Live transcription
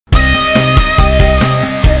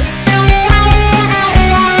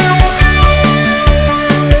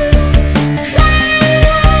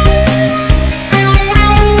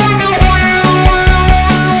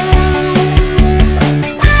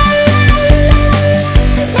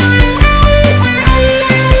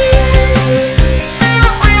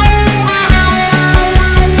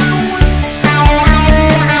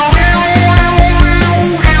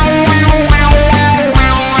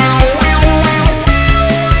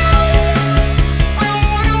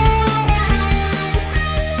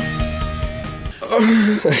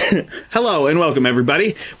Hello and welcome,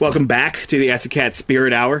 everybody. Welcome back to the Acid Cat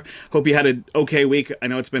Spirit Hour. Hope you had an okay week. I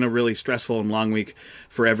know it's been a really stressful and long week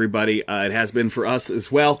for everybody. It has been for us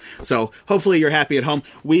as well. So hopefully you're happy at home.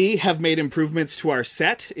 We have made improvements to our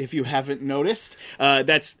set, if you haven't noticed.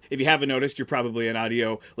 If you haven't noticed, you're probably an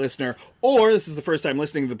audio listener, or this is the first time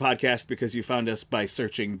listening to the podcast because you found us by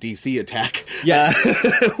searching DC Attack.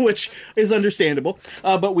 Yes. Which is understandable.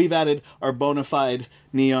 But we've added our bona fide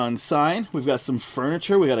neon sign. We've got some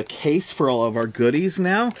furniture. We got a case for all of our goodies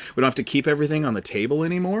now. We don't have to keep everything on the table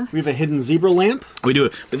anymore. We have a hidden zebra lamp. We do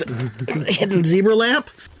a hidden zebra lamp.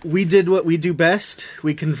 We did what we do best.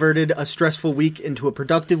 We converted a stressful week into a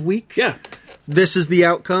productive week. Yeah. This is the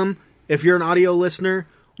outcome. If you're an audio listener,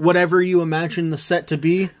 whatever you imagine the set to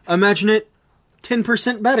be, imagine it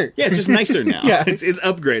 10% better. Yeah, it's just nicer now. Yeah. It's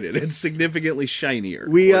upgraded. It's significantly shinier.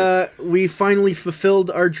 We finally fulfilled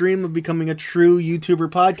our dream of becoming a true YouTuber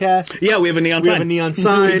podcast. Yeah, we have a neon sign. We have a neon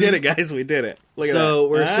sign. We did it, guys. We did it. Look at that. So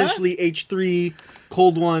we're essentially H3,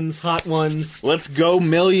 cold ones, hot ones. Let's go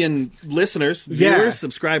million listeners, viewers,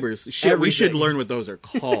 subscribers. Shit, we should learn what those are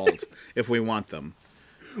called if we want them.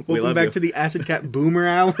 Welcome back to the Acid Cat Boomer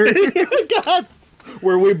Hour. God.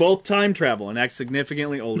 Where we both time travel and act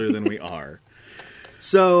significantly older than we are.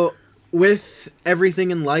 So, with everything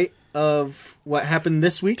in light of what happened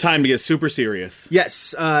this week... Time to get super serious.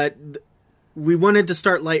 Yes, we wanted to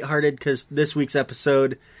start lighthearted because this week's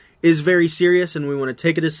episode is very serious and we want to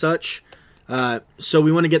take it as such. So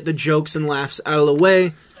we want to get the jokes and laughs out of the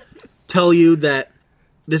way, tell you that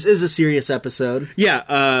this is a serious episode.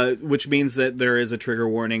 Yeah, which means that there is a trigger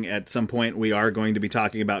warning. At some point, we are going to be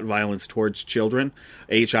talking about violence towards children,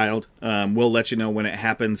 a child. We'll let you know when it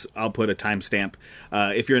happens. I'll put a timestamp.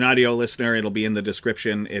 If you're an audio listener, it'll be in the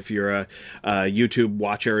description. If you're a YouTube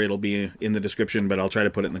watcher, it'll be in the description, but I'll try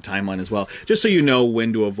to put it in the timeline as well, just so you know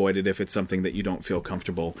when to avoid it if it's something that you don't feel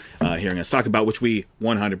comfortable hearing us talk about, which we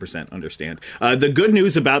 100% understand. The good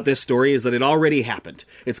news about this story is that it already happened.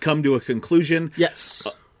 It's come to a conclusion. Yes.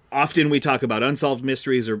 Often we talk about unsolved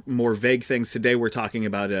mysteries or more vague things. Today we're talking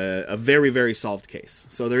about a very, very solved case.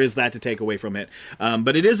 So there is that to take away from it.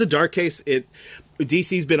 But it is a dark case.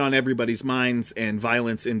 DC's been on everybody's minds, and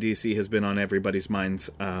violence in DC has been on everybody's minds.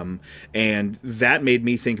 And that made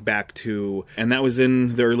me think back to, and that was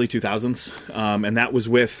in the early 2000s. And that was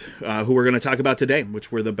with who we're going to talk about today,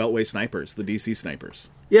 which were the Beltway Snipers, the DC Snipers.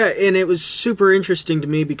 Yeah, and it was super interesting to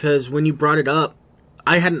me because when you brought it up,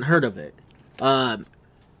 I hadn't heard of it.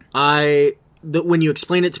 When you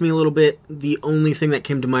explained it to me a little bit, the only thing that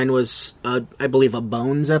came to mind was, I believe, a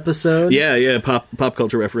Bones episode. Yeah, pop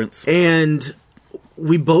culture reference. And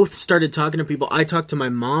we both started talking to people. I talked to my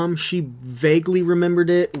mom. She vaguely remembered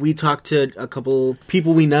it. We talked to a couple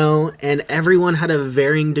people we know, and everyone had a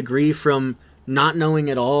varying degree from not knowing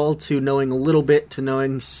at all to knowing a little bit to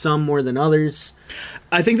knowing some more than others.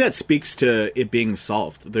 I think that speaks to it being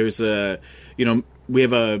solved. There's we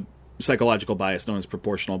have a psychological bias known as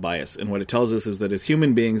proportional bias, and what it tells us is that as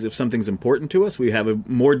human beings, if something's important to us, we have a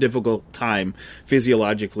more difficult time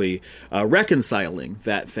physiologically reconciling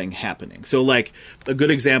that thing happening. So like a good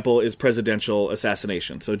example is presidential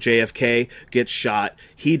assassination. So JFK gets shot,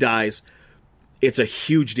 he dies. It's a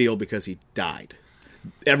huge deal because he died.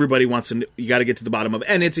 Everybody wants to, you got to get to the bottom of it.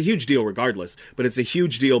 And it's a huge deal regardless, but it's a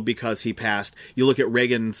huge deal because he passed. You look at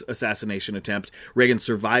Reagan's assassination attempt. Reagan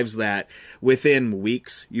survives that. Within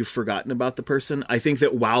weeks, you've forgotten about the person. I think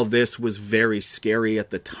that while this was very scary at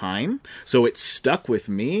the time, so it stuck with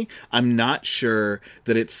me, I'm not sure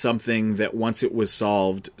that it's something that once it was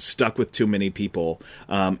solved, stuck with too many people.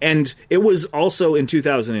 And it was also in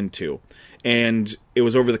 2002. And it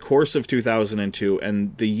was over the course of 2002.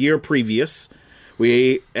 And the year previous,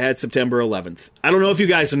 we had September 11th. I don't know if you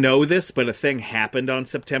guys know this, but a thing happened on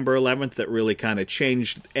September 11th that really kind of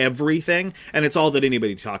changed everything, and it's all that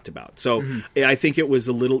anybody talked about. So I think it was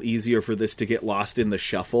a little easier for this to get lost in the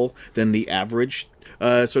shuffle than the average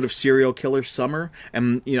sort of serial killer summer.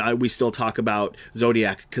 And we still talk about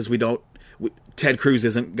Zodiac because Ted Cruz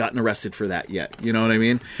hasn't gotten arrested for that yet. You know what I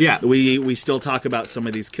mean? Yeah. We still talk about some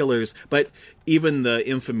of these killers, but even the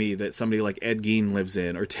infamy that somebody like Ed Gein lives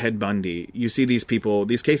in, or Ted Bundy, you see these people,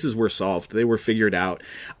 these cases were solved. They were figured out.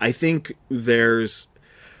 I think there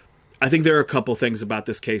are a couple things about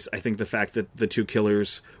this case. I think the fact that the two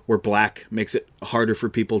killers were black makes it harder for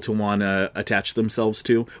people to want to attach themselves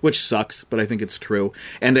to, which sucks, but I think it's true.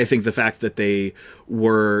 And I think the fact that they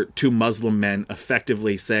were two Muslim men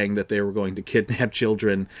effectively saying that they were going to kidnap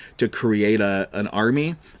children to create an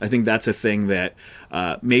army, I think that's a thing that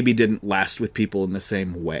maybe didn't last with people in the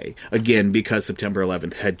same way. Again, because September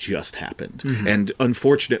 11th had just happened. Mm-hmm. And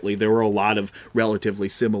unfortunately, there were a lot of relatively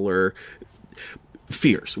similar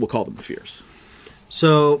fears. We'll call them fears.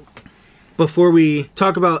 So, before we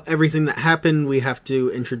talk about everything that happened, we have to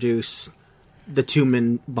introduce the two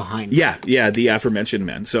men behind it. Yeah, the aforementioned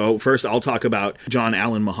men. So first I'll talk about John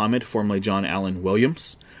Allen Muhammad, formerly John Allen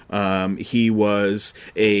Williams. He was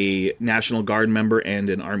a National Guard member and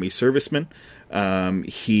an Army serviceman.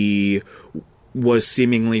 He was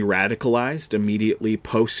seemingly radicalized immediately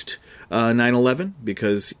post 9/11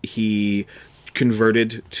 because he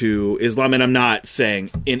converted to Islam. And I'm not saying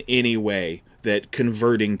in any way that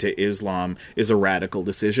converting to Islam is a radical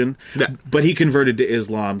decision. Yeah. But he converted to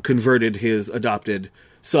Islam, converted his adopted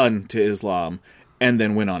son to Islam, and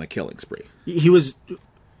then went on a killing spree. He was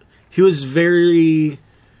very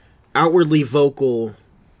outwardly vocal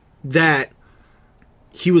that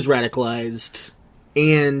he was radicalized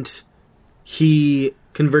and he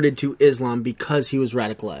converted to Islam because he was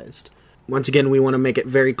radicalized. Once again, we want to make it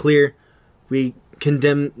very clear. We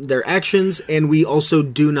condemn their actions, and we also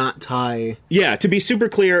do not tie To be super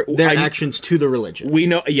clear, their actions to the religion. We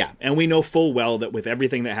know, and we know full well that with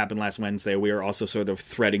everything that happened last Wednesday, we are also sort of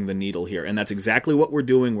threading the needle here, and that's exactly what we're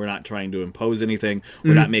doing. We're not trying to impose anything.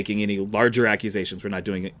 We're not making any larger accusations. We're not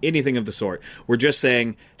doing anything of the sort. We're just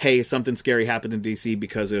saying, hey, something scary happened in D.C.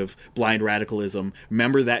 because of blind radicalism.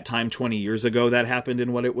 Remember that time 20 years ago that happened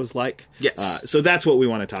and what it was like? Yes. So that's what we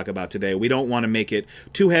want to talk about today. We don't want to make it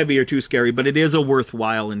too heavy or too scary, but it is a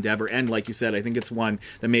worthwhile endeavor, and like you said, I think it's one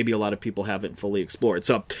that maybe a lot of people haven't fully explored.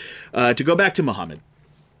 So to go back to Muhammad,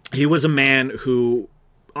 he was a man who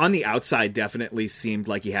on the outside definitely seemed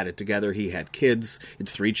like he had it together. He had kids, he had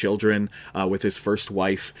 3 children with his first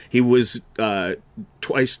wife. He was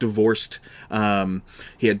twice divorced.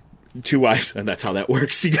 He had 2 wives, and that's how that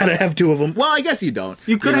works. You gotta have 2 of them. Well, I guess you don't.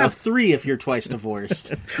 You could have 3 if you're twice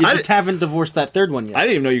divorced. You just haven't divorced that third one yet. I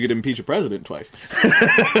didn't even know you could impeach a president twice.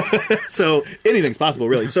 So anything's possible,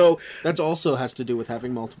 really. So that also has to do with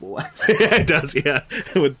having multiple wives. It does, yeah,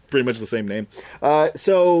 with pretty much the same name.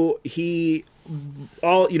 So he's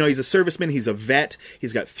a serviceman, he's a vet,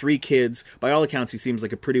 he's got 3 kids. By all accounts, he seems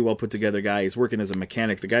like a pretty well put together guy. He's working as a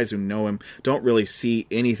mechanic. The guys who know him don't really see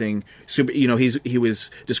anything super, he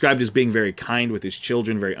was described as being very kind with his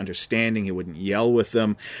children, very understanding. He wouldn't yell with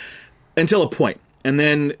them until a point. And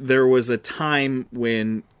then there was a time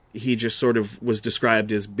when he just sort of was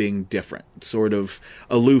described as being different, sort of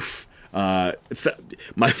aloof.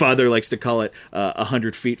 My father likes to call it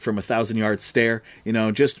 100 feet from 1,000-yard stare.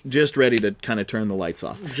 Just ready to kind of turn the lights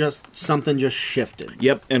off. Something just shifted.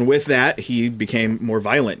 Yep, and with that, he became more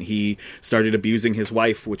violent. He started abusing his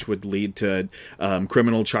wife, which would lead to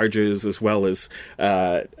criminal charges as well as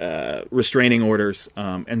restraining orders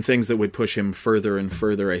and things that would push him further and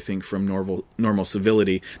further, I think, from normal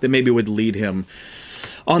civility that maybe would lead him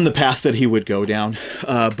on the path that he would go down.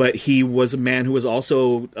 But he was a man who was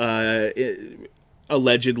also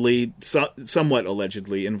somewhat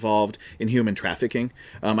allegedly involved in human trafficking.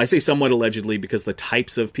 I say somewhat allegedly because the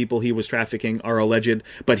types of people he was trafficking are alleged,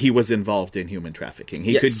 but he was involved in human trafficking.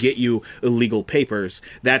 He could get you illegal papers.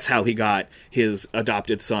 That's how he got his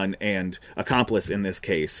adopted son and accomplice in this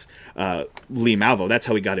case, Lee Malvo. That's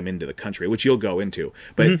how he got him into the country, which you'll go into.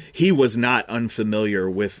 But he was not unfamiliar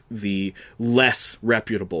with the less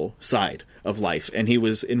reputable side of life, and he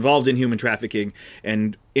was involved in human trafficking,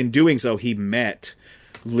 and in doing so, he met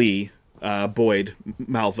Lee Boyd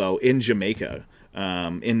Malvo in Jamaica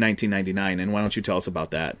in 1999. And why don't you tell us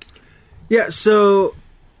about that? Yeah, so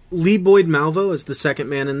Lee Boyd Malvo is the second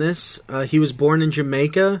man in this. He was born in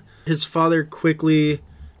Jamaica. His father quickly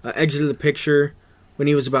exited the picture when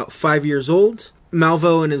he was about 5 years old.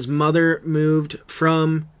 Malvo and his mother moved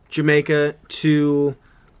from Jamaica to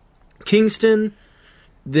Kingston.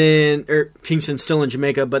 Kingston's still in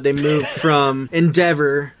Jamaica, but they moved from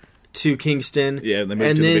Endeavour to Kingston. Yeah, they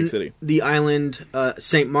moved to the big city. The island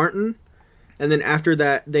St. Martin. And then after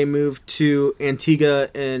that, they moved to Antigua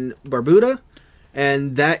and Barbuda.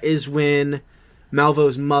 And that is when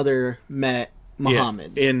Malvo's mother met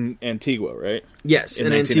Muhammad. Yeah, in Antigua, right? Yes,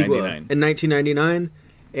 in Antigua. In 1999.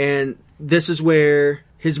 And this is where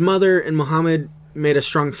his mother and Muhammad made a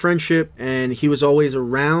strong friendship, and he was always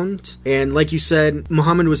around. And like you said,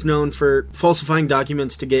 Muhammad was known for falsifying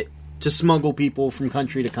documents to smuggle people from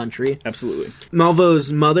country to country. Absolutely.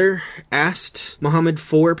 Malvo's mother asked Muhammad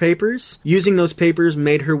for papers. Using those papers,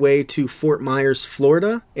 made her way to Fort Myers,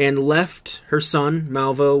 Florida, and left her son,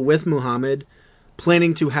 Malvo, with Muhammad,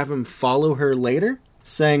 planning to have him follow her later,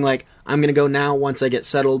 saying, like, I'm going to go now. Once I get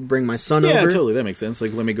settled, bring my son over. Yeah, totally. That makes sense.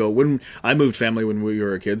 Like, let me go. When I moved family when we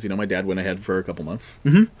were kids, my dad went ahead for a couple months.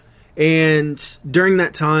 Mm-hmm. And during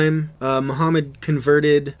that time, Muhammad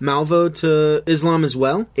converted Malvo to Islam as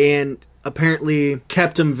well. And apparently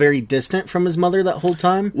kept him very distant from his mother that whole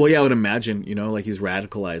time. Well, yeah, I would imagine, like he's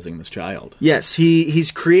radicalizing this child. Yes,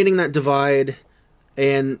 he's creating that divide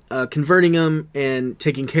and converting him and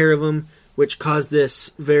taking care of him, which caused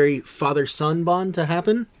this very father-son bond to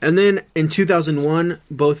happen. And then in 2001,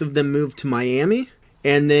 both of them moved to Miami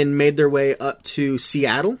and then made their way up to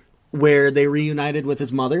Seattle, where they reunited with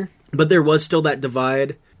his mother. But there was still that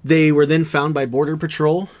divide. They were then found by Border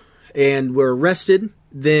Patrol and were arrested.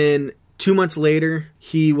 Then 2 months later,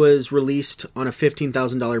 he was released on a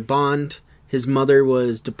 $15,000 bond. His mother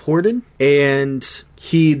was deported, and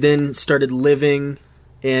he then started living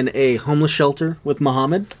in a homeless shelter with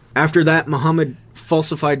Muhammad. After that, Muhammad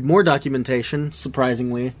falsified more documentation,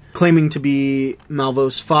 surprisingly, claiming to be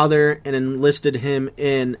Malvo's father, and enlisted him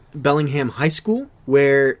in Bellingham High School,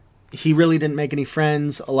 where he really didn't make any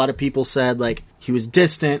friends. A lot of people said, like, he was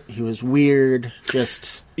distant, he was weird,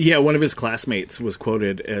 just... Yeah, one of his classmates was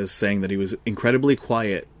quoted as saying that he was incredibly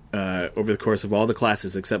quiet over the course of all the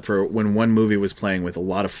classes, except for when one movie was playing with a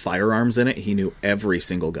lot of firearms in it, he knew every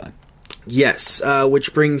single gun. Yes,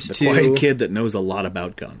 which brings The to... quiet kid that knows a lot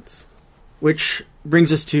about guns. Which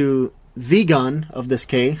brings us to the gun of this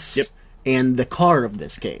case. Yep. And the car of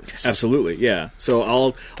this case. Absolutely, yeah. So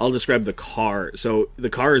I'll describe the car. So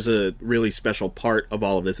the car is a really special part of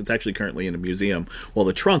all of this. It's actually currently in a museum. Well,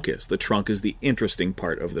 the trunk is. The trunk is the interesting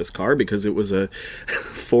part of this car because it was a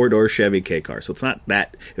four-door Chevy K car. So it's not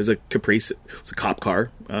that. It was a Caprice. It was a cop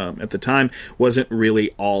car at the time. Wasn't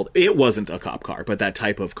really all. It wasn't a cop car, but that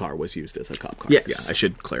type of car was used as a cop car. Yes. Yeah, I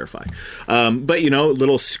should clarify. But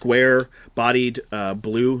little square-bodied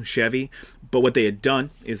blue Chevy. But what they had done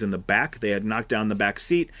is in the back, they had knocked down the back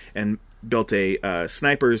seat and built a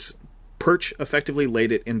sniper's perch, effectively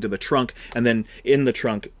laid it into the trunk, and then in the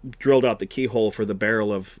trunk drilled out the keyhole for the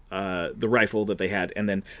barrel of the rifle that they had, and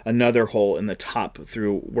then another hole in the top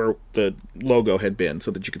through where the logo had been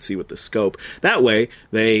so that you could see with the scope. That way,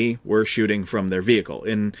 they were shooting from their vehicle.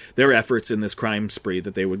 In their efforts in this crime spree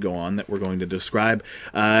that they would go on, that we're going to describe,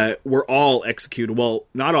 were all executed. Well,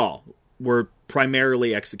 not all. Were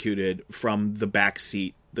primarily executed from the back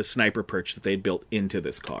seat, the sniper perch that they'd built into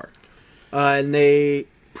this car. And they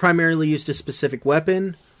primarily used a specific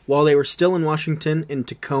weapon while they were still in Washington in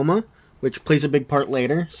Tacoma, which plays a big part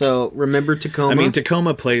later. So remember Tacoma. I mean,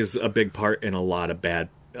 Tacoma plays a big part in a lot of bad...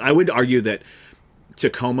 I would argue that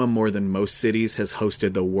Tacoma, more than most cities, has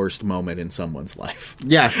hosted the worst moment in someone's life.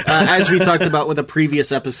 Yeah, as we talked about with a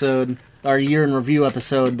previous episode, our year in review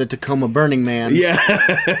episode, the Tacoma Burning Man. Yeah.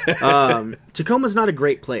 Tacoma's not a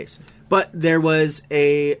great place, but there was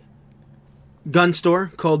a gun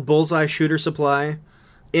store called Bullseye Shooter Supply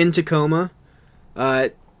in Tacoma,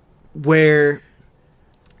 where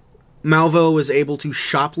Malvo was able to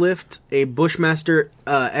shoplift a Bushmaster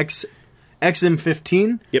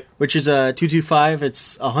XM15, Yep. which is a .225.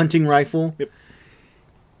 It's a hunting rifle. Yep.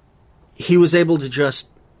 He was able to just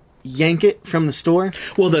yank it from the store.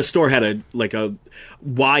 Well, the store had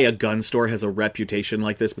why a gun store has a reputation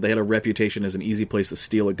like this, but they had a reputation as an easy place to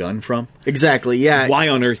steal a gun from. Exactly, yeah. Why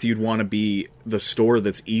on earth you'd want to be the store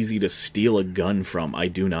that's easy to steal a gun from, I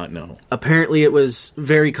do not know. Apparently it was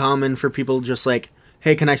very common for people just like,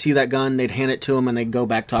 hey, can I see that gun? They'd hand it to them and they'd go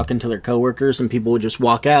back talking to their coworkers and people would just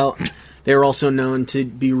walk out. They were also known to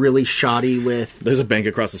be really shoddy with... There's a bank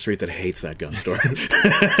across the street that hates that gun store. And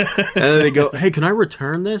then they go, hey, can I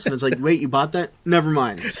return this? And it's like, wait, you bought that? Never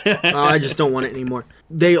mind. I just don't want it anymore.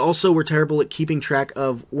 They also were terrible at keeping track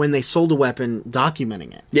of when they sold a weapon,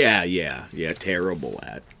 documenting it. Yeah, terrible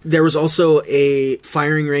at. There was also a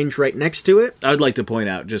firing range right next to it. I would like to point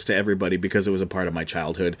out just to everybody, because it was a part of my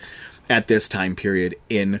childhood, at this time period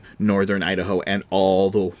in northern Idaho and all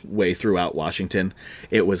the way throughout Washington,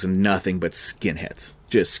 it was nothing but skinheads.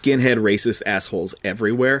 Just skinhead racist assholes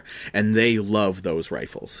everywhere, and they love those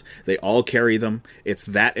rifles. They all carry them. It's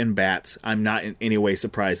that and bats. I'm not in any way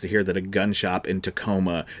surprised to hear that a gun shop in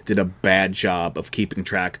Tacoma did a bad job of keeping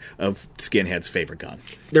track of skinheads' favorite gun.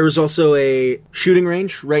 There was also a shooting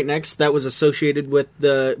range right next that was associated with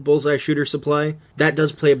the Bullseye Shooter Supply. That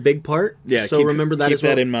does play a big part. Yeah, so remember that keep as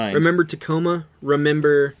well. that in mind. Remember Tacoma.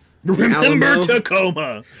 Remember Remember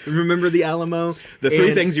Tacoma. Remember the Alamo. The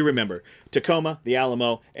three things you remember: Tacoma, the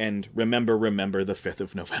Alamo, and remember the 5th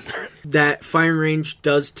of November. That firing range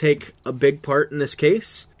does take a big part in this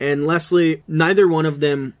case. And Leslie, neither one of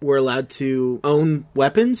them were allowed to own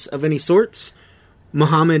weapons of any sorts.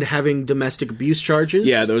 Muhammad having domestic abuse charges.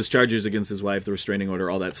 Yeah, those charges against his wife, the restraining order,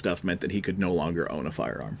 all that stuff meant that he could no longer own a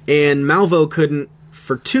firearm. And Malvo couldn't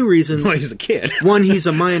for two reasons. Well, he's a kid. One, he's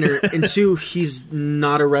a minor, and two, he's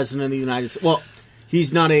not a resident of the United States. Well,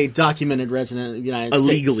 He's not a documented resident of the United States.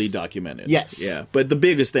 Illegally documented. Yes. Yeah. But the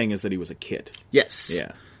biggest thing is that he was a kid. Yes.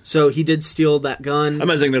 Yeah. So he did steal that gun. I'm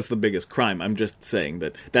not saying that's the biggest crime. I'm just saying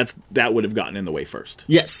that that would have gotten in the way first.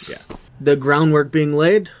 Yes. Yeah. The groundwork being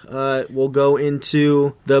laid, we'll go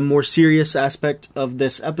into the more serious aspect of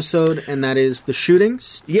this episode, and that is the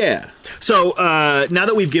shootings. Yeah. So now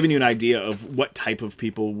that we've given you an idea of what type of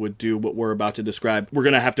people would do what we're about to describe, we're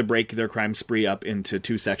going to have to break their crime spree up into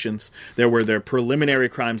two sections. There were their preliminary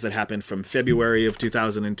crimes that happened from February of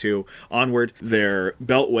 2002 onward, their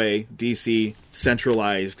Beltway, DC,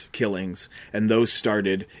 centralized killings, and those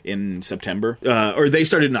started in September, or they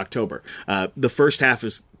started in October. The first half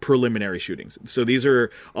is preliminary shootings. So these are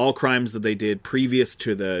all crimes that they did previous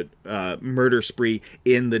to the murder spree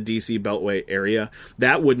in the DC Beltway area.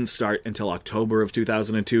 That wouldn't start until October of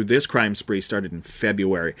 2002. This crime spree started in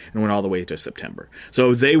February and went all the way to September.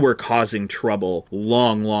 So they were causing trouble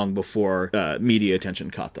long before media attention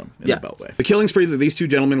caught them in the Beltway. The killing spree that these two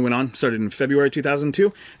gentlemen went on started in February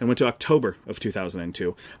 2002 and went to October of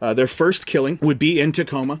 2002. Their first killing would be in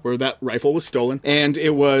Tacoma, where that rifle was stolen, and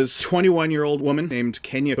it was a 21-year-old woman named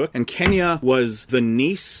Kenya Cook, and Kenya was the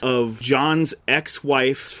niece of John's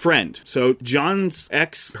ex-wife's friend. So John's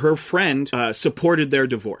her friend, supported their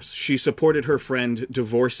divorce. She supported her friend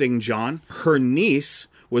divorcing John. Her niece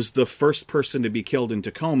was the first person to be killed in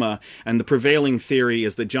Tacoma, and the prevailing theory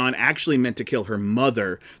is that John actually meant to kill her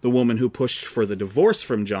mother, the woman who pushed for the divorce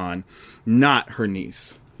from John, not her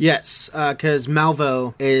niece. Yes, because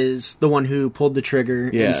Malvo is the one who pulled the trigger,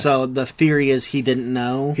 and so the theory is he didn't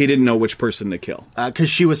know. He didn't know which person to kill. Because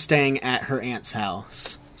she was staying at her aunt's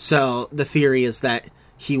house. So the theory is that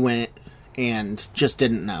he went and just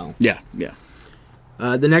didn't know. Yeah.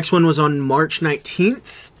 The next one was on March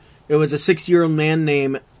 19th. It was a 60-year-old man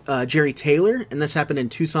named Jerry Taylor, and this happened in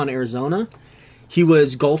Tucson, Arizona. He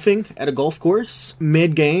was golfing at a golf course.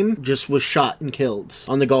 Mid-game, just was shot and killed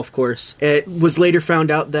on the golf course. It was later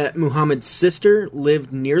found out that Muhammad's sister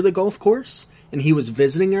lived near the golf course, and he was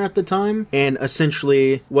visiting her at the time. And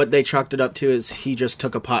essentially, what they chalked it up to is he just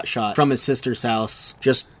took a pot shot from his sister's house,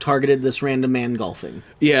 just targeted this random man golfing.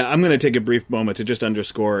 Yeah, I'm going to take a brief moment to just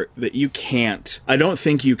underscore that I don't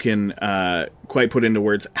think you can quite put into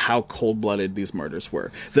words how cold-blooded these murders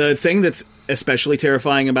were. The thing that's especially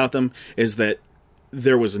terrifying about them is that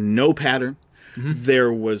there was no pattern. Mm-hmm.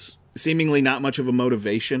 There was seemingly not much of a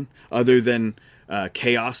motivation other than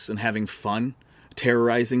chaos and having fun,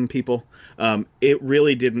 terrorizing people. It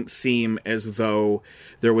really didn't seem as though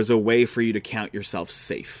there was a way for you to count yourself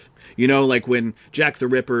safe. You know, like when Jack the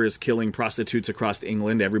Ripper is killing prostitutes across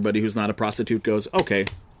England, everybody who's not a prostitute goes, okay,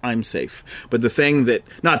 I'm safe. But the thing that,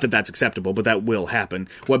 not that that's acceptable, but that will happen,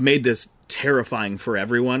 what made this terrifying for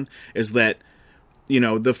everyone is that, you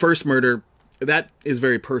know, the first murder, that is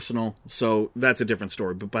very personal, so that's a different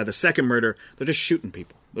story. But by the second murder, they're just shooting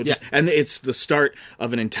people. And it's the start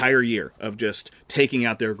of an entire year of just taking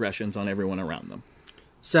out their aggressions on everyone around them.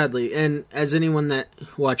 Sadly, and as anyone that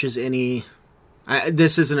watches any...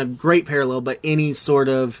 this isn't a great parallel, but any sort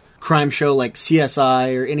of crime show like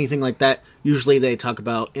CSI or anything like that, usually they talk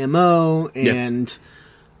about MO and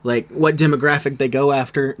like what demographic they go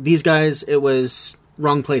after. These guys, it was...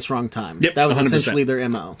 wrong place, wrong time. Yep, that was 100%. Essentially their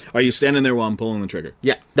MO. Are you standing there while I'm pulling the trigger?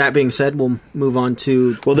 Yeah. That being said, we'll move on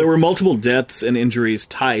to... Well, there were multiple deaths and injuries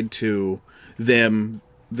tied to them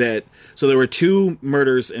So there were 2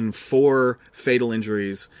 murders and 4 fatal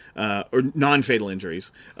injuries, or non-fatal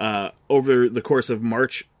injuries, over the course of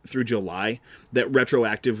March through July that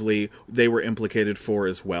retroactively they were implicated for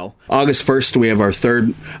as well. August 1st, we have our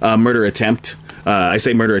third murder attempt. I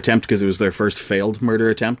say murder attempt because it was their first failed murder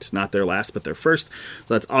attempt, not their last, but their first.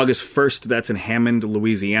 So that's August 1st. That's in Hammond,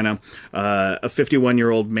 Louisiana. A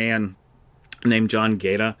 51-year-old man named John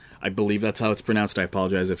Gaeta, I believe that's how it's pronounced, I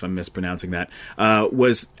apologize if I'm mispronouncing that,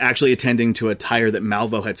 was actually attending to a tire that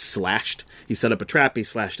Malvo had slashed. He set up a trap, he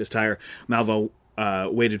slashed his tire. Malvo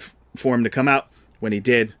waited for him to come out. When he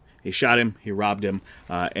did, he shot him, he robbed him,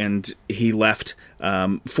 and he left.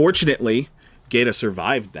 Fortunately, Gaeta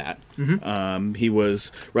survived that. Mm-hmm. He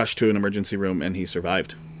was rushed to an emergency room, and he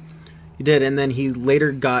survived. He did, and then he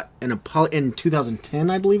later got in 2010,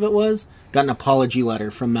 I believe it was, got an apology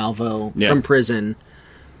letter from Malvo from prison,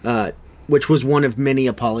 which was one of many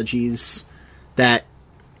apologies that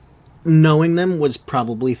knowing them was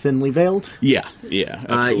probably thinly veiled. Yeah,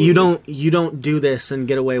 absolutely. You don't do this and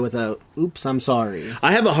get away with a, oops, I'm sorry.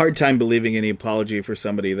 I have a hard time believing any apology for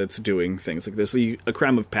somebody that's doing things like this. A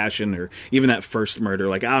crime of passion, or even that first murder,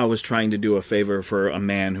 like, I was trying to do a favor for a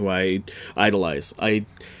man who I idolize.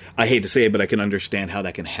 I hate to say it, but I can understand how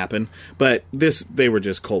that can happen. But they were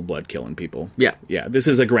just cold blood killing people. Yeah. Yeah, this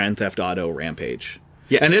is a Grand Theft Auto rampage.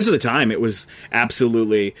 Yes. And at the time, it was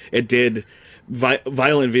absolutely, it did,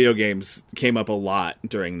 violent video games came up a lot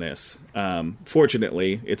during this.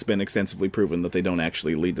 Fortunately, it's been extensively proven that they don't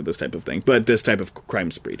actually lead to this type of thing. But this type of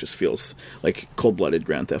crime spree just feels like cold-blooded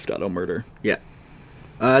Grand Theft Auto murder. Yeah.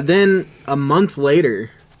 Then, a month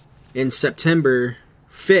later, in September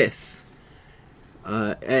 5th,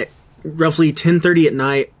 at roughly 10:30 at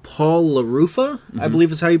night, Paul LaRufa, I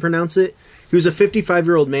believe is how you pronounce it, he was a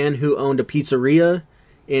 55-year-old man who owned a pizzeria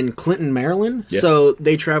in Clinton, Maryland. Yeah. So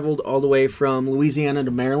they traveled all the way from Louisiana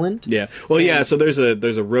to Maryland. Yeah. Well, yeah, so there's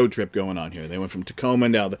a road trip going on here. They went from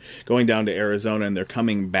Tacoma going down to Arizona, and they're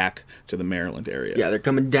coming back to the Maryland area. Yeah, they're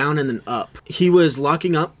coming down and then up. He was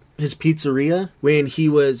locking up his pizzeria when he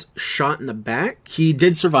was shot in the back. He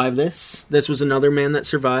did survive this. This was another man that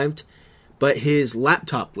survived, but his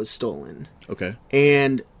laptop was stolen. Okay.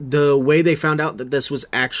 And the way they found out that this was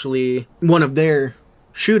actually one of their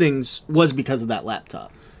shootings was because of that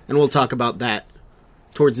laptop. And we'll talk about that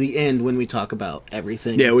towards the end when we talk about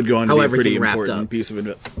everything. Yeah, it would go on to be a pretty wrapped important up. piece of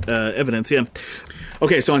evidence, yeah.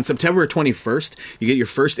 Okay, so on September 21st, you get your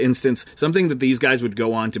first instance, something that these guys would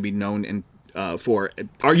go on to be known for,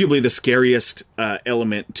 arguably the scariest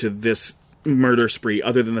element to this murder spree,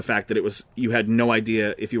 other than the fact that you had no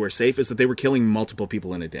idea if you were safe, is that they were killing multiple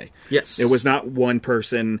people in a day. Yes. It was not one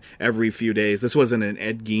person every few days. This wasn't an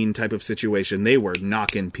Ed Gein type of situation. They were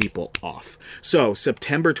knocking people off. So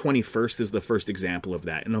September 21st is the first example of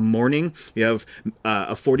that. In the morning, you have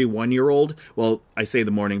a 41-year-old. Well, I say the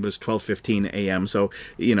morning, but it's 12:15 a.m. So,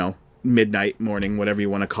 midnight, morning, whatever you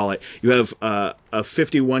want to call it. You have a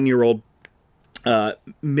 51-year-old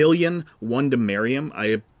Million Wondemariam.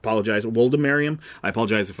 I apologize, Woldemariam. I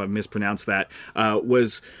apologize if I've mispronounced that.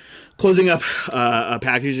 Was closing up a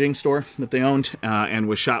packaging store that they owned and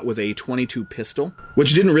was shot with a .22 pistol,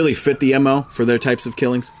 which didn't really fit the MO for their types of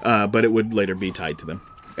killings, but it would later be tied to them.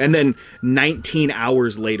 And then 19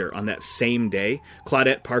 hours later, on that same day,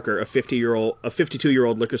 Claudette Parker, a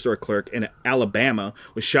 52-year-old liquor store clerk in Alabama,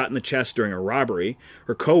 was shot in the chest during a robbery.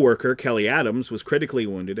 Her co-worker, Kelly Adams, was critically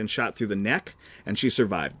wounded and shot through the neck, and she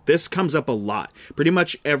survived. This comes up a lot. Pretty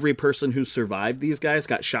much every person who survived these guys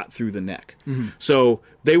got shot through the neck. Mm-hmm. So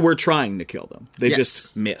they were trying to kill them. They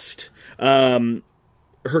just missed. Her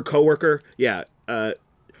co-worker,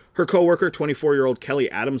 her co-worker, 24-year-old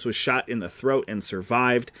Kelly Adams, was shot in the throat and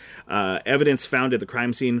survived. Evidence found at the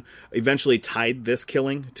crime scene eventually tied this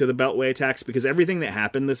killing to the Beltway attacks, because everything that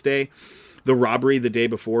happened this day, the robbery the day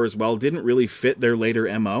before as well, didn't really fit their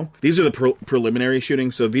later MO. These are the preliminary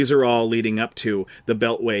shootings, so these are all leading up to the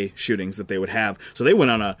Beltway shootings that they would have. So they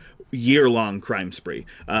went on a year-long crime spree.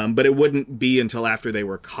 But it wouldn't be until after they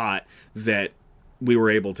were caught that we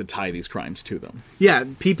were able to tie these crimes to them. Yeah,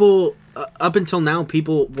 people, up until now,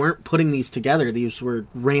 people weren't putting these together. These were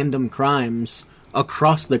random crimes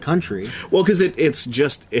across the country. Well, because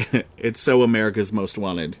it's so America's Most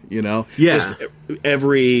Wanted, Yeah. Just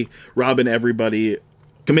robbing everybody,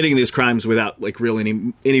 committing these crimes without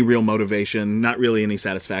any real motivation, not really any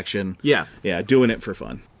satisfaction. Yeah. Yeah, doing it for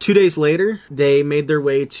fun. 2 days later, they made their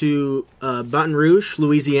way to Baton Rouge,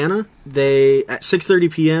 Louisiana. At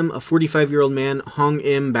 6:30 p.m., a 45-year-old man, Hong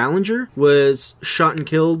M. Ballinger, was shot and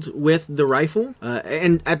killed with the rifle.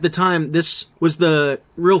 And at the time, this was the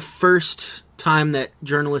real first time that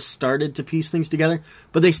journalists started to piece things together,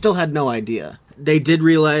 but they still had no idea. They did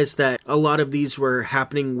realize that a lot of these were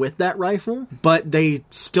happening with that rifle, but they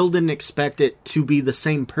still didn't expect it to be the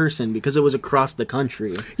same person because it was across the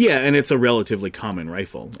country. Yeah, and it's a relatively common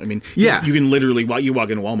rifle. I mean, yeah. You can literally walk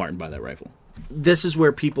into Walmart and buy that rifle. This is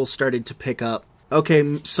where people started to pick up,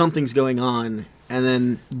 okay, something's going on, and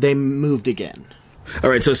then they moved again. All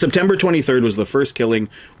right, so September 23rd was the first killing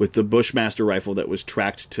with the Bushmaster rifle that was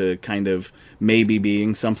tracked to kind of maybe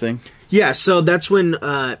being something. Yeah, so that's when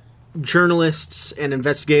journalists and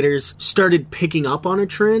investigators started picking up on a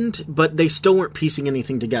trend, but they still weren't piecing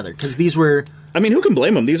anything together, because these were... I mean, who can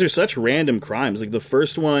blame them? These are such random crimes. Like, the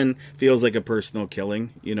first one feels like a personal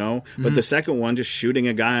killing, But the second one, just shooting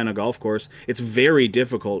a guy on a golf course, it's very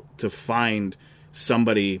difficult to find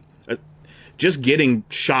somebody... Just getting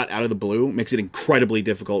shot out of the blue makes it incredibly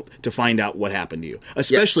difficult to find out what happened to you,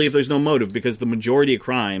 especially if there's no motive, because the majority of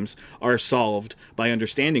crimes are solved by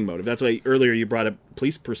understanding motive. That's why earlier you brought up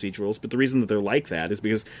police procedurals, but the reason that they're like that is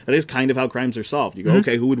because that is kind of how crimes are solved. You go,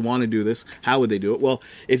 okay, who would want to do this? How would they do it? Well,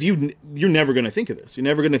 if you're never going to think of this. You're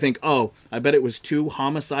never going to think, oh, I bet it was two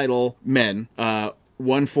homicidal men,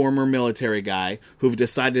 one former military guy, who've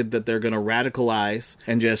decided that they're going to radicalize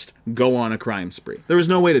and just go on a crime spree. There was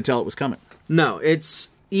no way to tell it was coming. No, it's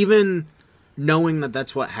even knowing that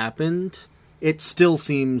that's what happened, it still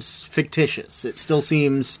seems fictitious. It still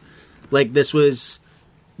seems like this was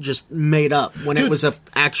just made up when it was a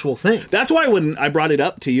actual thing. That's why when I brought it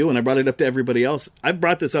up to you and I brought it up to everybody else, I've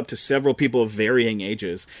brought this up to several people of varying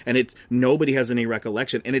ages, and nobody has any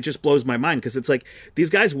recollection, and it just blows my mind because it's like these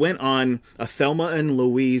guys went on a Thelma and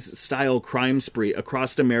Louise style crime spree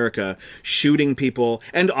across America, shooting people,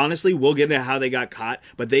 and honestly, we'll get into how they got caught,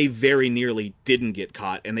 but they very nearly didn't get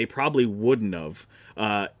caught, and they probably wouldn't have.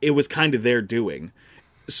 It was kind of their doing.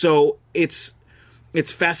 So it's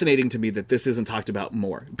fascinating to me that this isn't talked about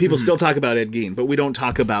more. People still talk about Ed Gein, but we don't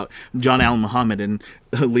talk about John Allen Muhammad and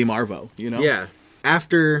Lee Marvo, you know? Yeah.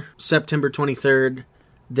 After September 23rd,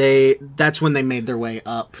 that's when they made their way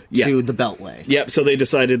up to the Beltway. Yep, so they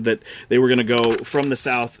decided that they were going to go from the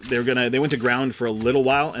south. They went to ground for a little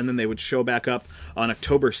while, and then they would show back up on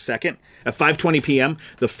October 2nd. At 5:20 p.m.,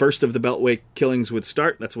 the first of the Beltway killings would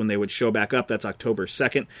start. That's when they would show back up. That's October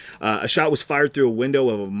 2nd. A shot was fired through a window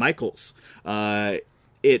of a Michaels.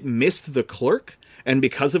 It missed the clerk, and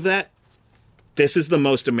because of that, this is the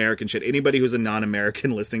most American shit. Anybody who's a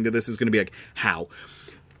non-American listening to this is going to be like, how?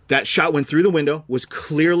 That shot went through the window, was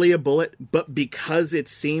clearly a bullet, but because it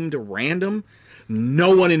seemed random,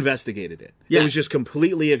 no one investigated it. Yeah. It was just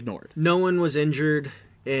completely ignored. No one was injured,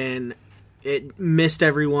 and it missed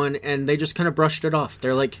everyone, and they just kind of brushed it off.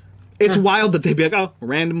 They're like... It's wild that they'd be like, oh,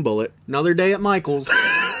 random bullet. Another day at Michael's.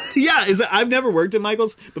 Yeah, I've never worked at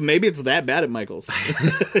Michael's, but maybe it's that bad at Michael's.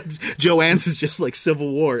 Joanne's is just like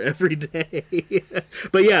Civil War every day.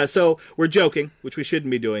 But yeah, so we're joking, which we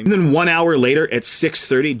shouldn't be doing. And then 1 hour later at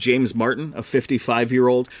 6:30, James Martin, a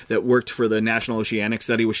 55-year-old that worked for the National Oceanic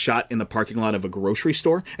Study, was shot in the parking lot of a grocery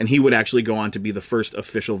store, and he would actually go on to be the first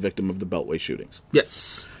official victim of the Beltway shootings.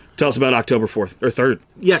 Yes. Tell us about October 4th, or 3rd.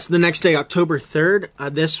 Yes, the next day, October 3rd,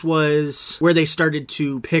 this was where they started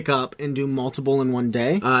to pick up and do multiple in one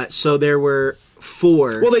day. So there were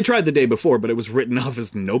 4. Well, they tried the day before, but it was written off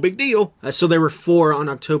as no big deal. So there were 4 on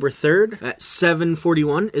October 3rd. At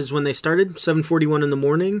 7:41 is when they started, 7:41 in the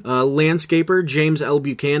morning. Landscaper James L.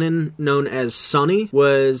 Buchanan, known as Sonny,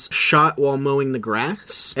 was shot while mowing the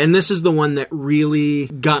grass. And this is the one that really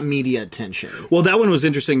got media attention. Well, that one was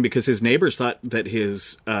interesting because his neighbors thought that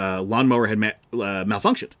his lawnmower had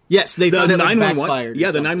malfunctioned. Yes, they thought it backfired.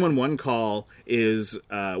 Yeah, the 911 call is,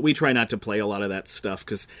 we try not to play a lot of that stuff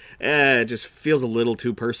because it just feels a little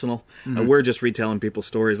too personal. We're just retelling people's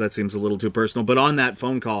stories. That seems a little too personal. But on that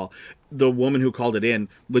phone call, the woman who called it in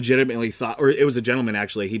legitimately thought, or it was a gentleman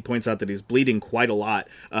actually, he points out that he's bleeding quite a lot,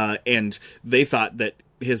 and they thought that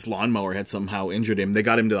his lawnmower had somehow injured him. They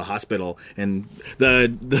got him to the hospital, and the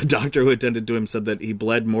doctor who attended to him said that he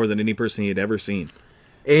bled more than any person he had ever seen.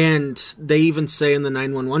 And they even say in the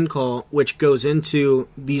 911 call, which goes into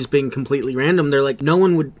these being completely random, they're like, no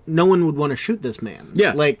one would want to shoot this man.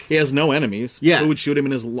 Yeah, like he has no enemies. Yeah, who would shoot him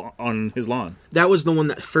on his lawn? That was the one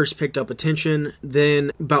that first picked up attention.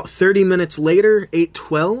 Then about 30 minutes later,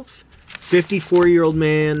 8:12, 54-year-old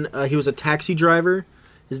man. He was a taxi driver.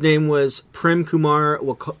 His name was Prem Kumar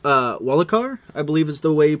Walekar, I believe is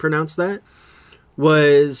the way you pronounce that.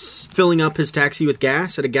 Was filling up his taxi with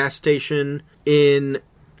gas at a gas station in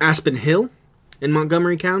Aspen Hill in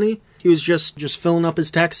Montgomery County. He was just filling up his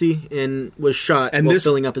taxi and was shot while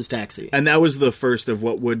filling up his taxi. And that was the first of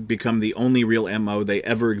what would become the only real MO they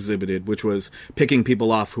ever exhibited, which was picking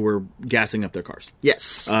people off who were gassing up their cars.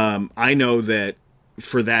 Yes. I know that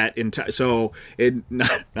for that,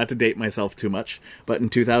 not to date myself too much, but in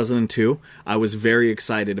 2002, I was very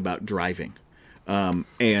excited about driving.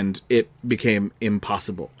 And it became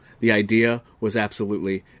impossible. The idea was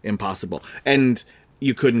absolutely impossible. And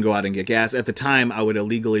you couldn't go out and get gas. At the time, I would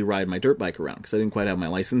illegally ride my dirt bike around because I didn't quite have my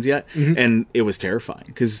license yet. Mm-hmm. And it was terrifying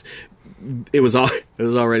because it was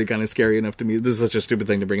already kind of scary enough to me. This is such a stupid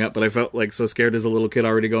thing to bring up, but I felt like so scared as a little kid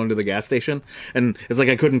already going to the gas station. And it's like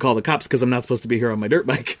I couldn't call the cops because I'm not supposed to be here on my dirt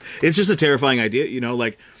bike. It's just a terrifying idea,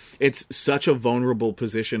 like... It's such a vulnerable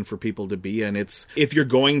position for people to be in. If you're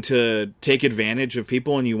going to take advantage of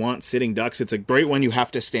people and you want sitting ducks, it's a great one. You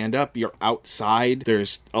have to stand up. You're outside.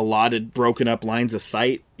 There's a lot of broken up lines of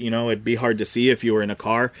sight. It'd be hard to see if you were in a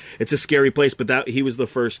car. It's a scary place, but he was the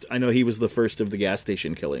first. I know he was the first of the gas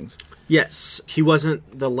station killings. Yes, he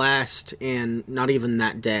wasn't the last, and not even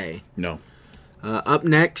that day. No. Up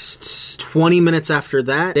next, 20 minutes after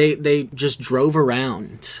that, they just drove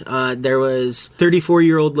around. There was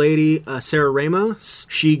 34-year-old lady, Sarah Ramos.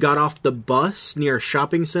 She got off the bus near a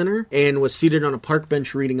shopping center and was seated on a park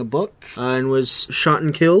bench reading a book and was shot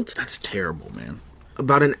and killed. That's terrible, man.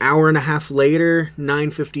 About an hour and a half later,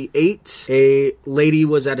 9:58, a lady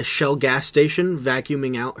was at a Shell gas station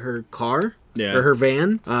vacuuming out her car Yeah. or her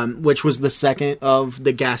van, which was the second of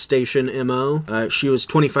the gas station MO. She was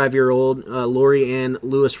 25-year-old Lori Ann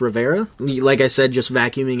Lewis Rivera. Like I said, just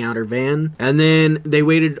vacuuming out her van. And then they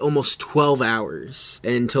waited almost 12 hours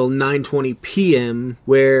until 9:20 p.m.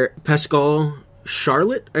 where Pascal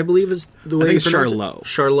Charlotte, I believe is the way I think you it's pronounce Charlot. it.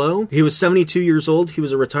 Charlot. He was 72 years old. He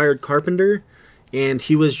was a retired carpenter. And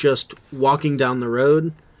he was just walking down the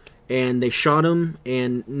road. And they shot him.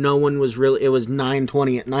 And no one was really... It was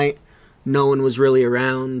 9:20 at night. No one was really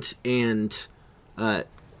around, and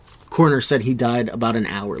coroner said he died about an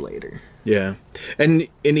hour later. Yeah. And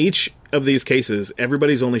in each of these cases,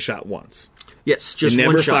 everybody's only shot once. Yes, just They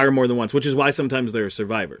one never shot. fire more than once, which is why sometimes there are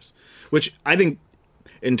survivors. Which I think,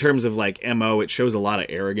 in terms of like MO, it shows a lot of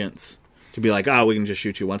arrogance to be like, we can just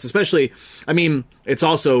shoot you once. Especially, I mean, it's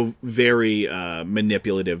also very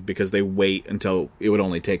manipulative because they wait until it would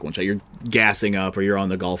only take one shot. You're gassing up, or you're on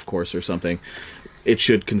the golf course or something. It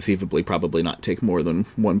should conceivably probably not take more than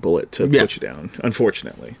one bullet to put you down,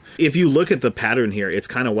 unfortunately. If you look at the pattern here, it's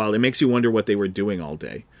kind of wild. It makes you wonder what they were doing all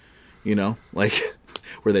day. You know? Like,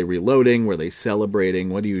 were they reloading? Were they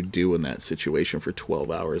celebrating? What do you do in that situation for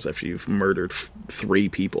 12 hours after you've murdered 3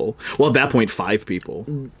 people? Well, at that point, 5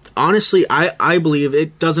 people. Honestly, I believe,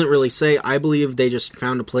 it doesn't really say, I believe they just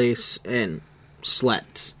found a place and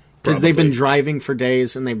slept. Because they've been driving for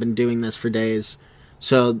days, and they've been doing this for days.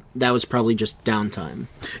 So that was probably just downtime.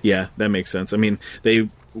 Yeah, that makes sense. I mean, they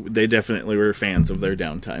definitely were fans of their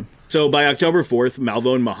downtime. So by October 4th,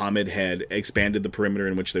 Malvo and Muhammad had expanded the perimeter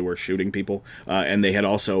in which they were shooting people, and they had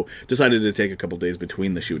also decided to take a couple days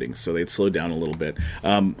between the shootings, so they'd slowed down a little bit.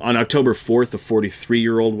 On October 4th, a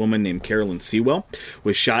 43-year-old woman named Carolyn Sewell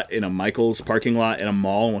was shot in a Michael's parking lot at a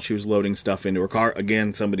mall while she was loading stuff into her car.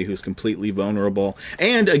 Again, somebody who's completely vulnerable.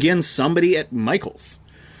 And again, somebody at Michael's.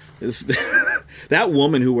 That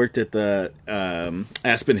woman who worked at the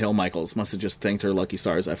Aspen Hill Michaels must have just thanked her lucky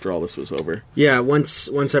stars after all this was over. Yeah, once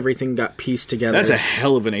everything got pieced together. That's a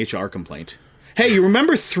hell of an HR complaint. Hey, you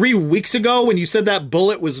remember 3 weeks ago when you said that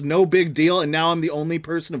bullet was no big deal, and now I'm the only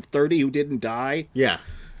person of 30 who didn't die? Yeah.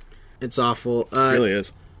 It's awful. It really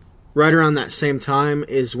is. Right around that same time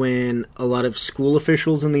is when a lot of school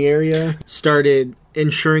officials in the area started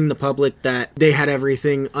ensuring the public that they had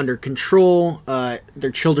everything under control,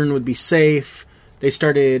 their children would be safe. They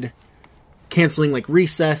started canceling like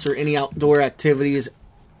recess or any outdoor activities,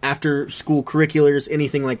 after school curriculars,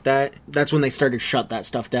 anything like that. That's when they started to shut that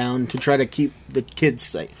stuff down to try to keep the kids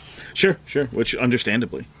safe. Sure, which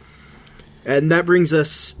understandably. And that brings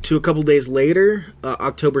us to a couple days later,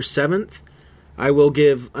 October 7th. I will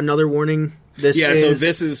give another warning. So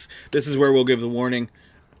this is where we'll give the warning.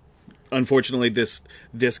 Unfortunately,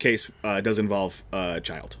 this case does involve a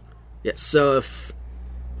child. Yes, so if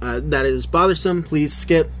that is bothersome, please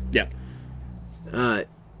skip. Yeah.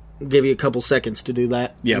 Give you a couple seconds to do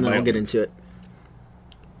that, and then by I'll all get means. into it.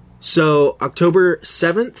 So, October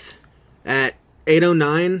 7th at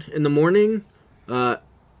 8:09 in the morning,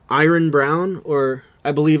 Iron Brown, or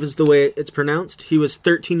I believe is the way it's pronounced, he was a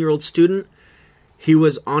 13-year-old student. He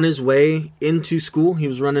was on his way into school. He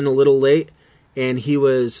was running a little late, and he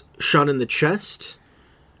was shot in the chest.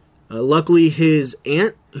 Luckily, his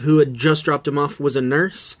aunt, who had just dropped him off, was a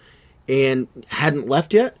nurse and hadn't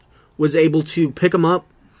left yet, was able to pick him up,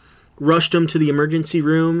 rushed him to the emergency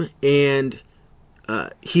room, and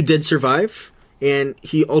he did survive. And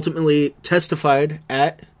he ultimately testified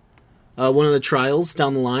at one of the trials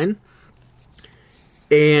down the line.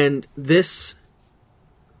 And this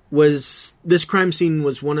crime scene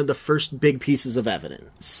was one of the first big pieces of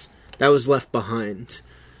evidence that was left behind.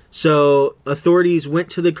 So authorities went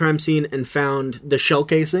to the crime scene and found the shell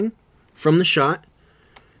casing from the shot,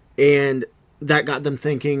 and that got them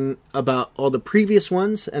thinking about all the previous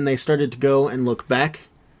ones, and they started to go and look back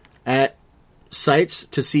at sites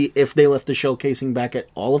to see if they left the shell casing back at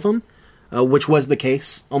all of them, which was the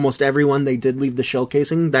case. Almost everyone, they did leave the shell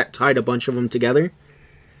casing. That tied a bunch of them together.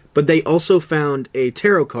 But they also found a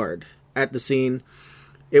tarot card at the scene.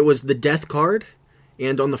 It was the death card,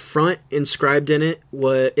 and on the front, inscribed in it,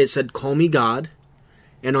 it said, "Call me God."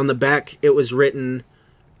 And on the back, it was written,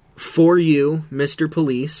 "For you, Mr.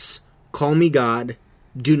 Police, call me God,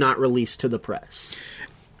 do not release to the press."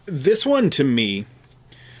 This one, to me,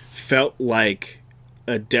 felt like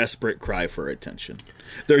a desperate cry for attention.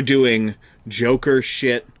 They're doing Joker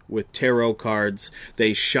shit with tarot cards.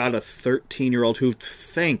 They shot a 13-year-old who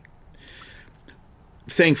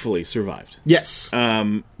thankfully survived. Yes.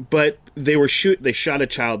 But They shot a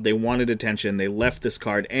child. They wanted attention. They left this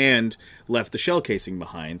card and left the shell casing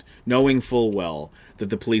behind, knowing full well that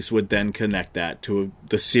the police would then connect that to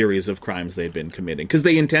the series of crimes they'd been committing, because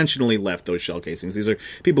they intentionally left those shell casings. These are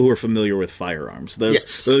people who are familiar with firearms.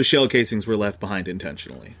 Those shell casings were left behind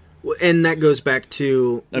intentionally. And that goes back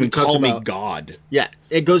to... call me God. Yeah,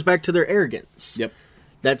 it goes back to their arrogance. Yep.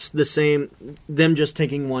 That's the same... Them just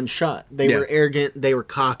taking one shot. They were arrogant, they were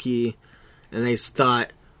cocky, and they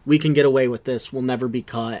thought, we can get away with this, we'll never be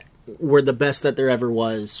caught. We're the best that there ever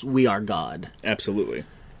was. We are God. Absolutely.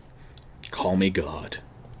 Call me God.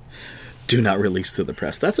 Do not release to the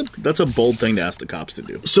press. That's a bold thing to ask the cops to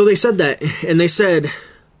do. So they said that, and they said,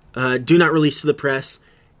 do not release to the press,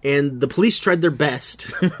 and the police tried their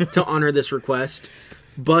best to honor this request,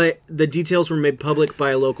 but the details were made public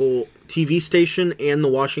by a local TV station and the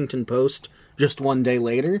Washington Post just one day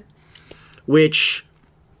later, which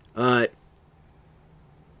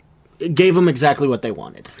gave them exactly what they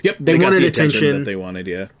wanted. Yep, they wanted the attention that they wanted.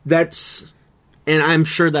 Yeah, and I'm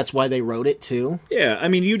sure that's why they wrote it too. Yeah, I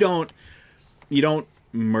mean, you don't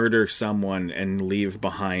murder someone and leave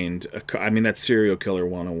behind that's serial killer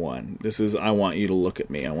 101. This is, I want you to look at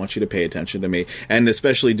me. I want you to pay attention to me. And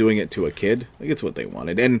especially doing it to a kid, it's what they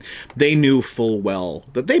wanted. And they knew full well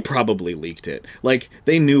that they probably leaked it.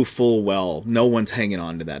 They knew full well no one's hanging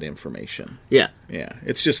on to that information. Yeah. Yeah.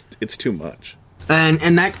 It's too much.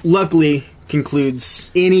 And that luckily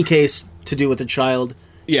concludes any case to do with a child.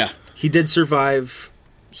 Yeah. He did survive.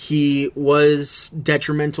 He was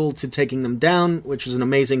detrimental to taking them down, which is an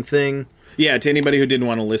amazing thing. Yeah, to anybody who didn't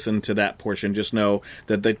want to listen to that portion, just know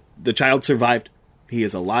that the child survived. He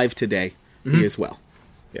is alive today. Mm-hmm. He is well.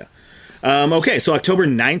 Yeah. Okay, so October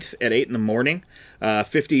 9th at 8 in the morning,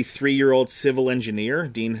 53-year-old civil engineer,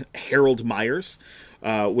 Dean Harold Myers,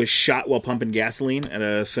 was shot while pumping gasoline at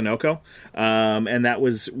a Sunoco. And that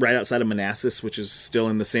was right outside of Manassas, which is still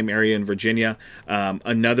in the same area in Virginia.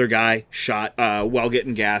 Another guy shot while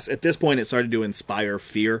getting gas. At this point, it started to inspire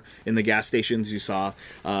fear in the gas stations. You saw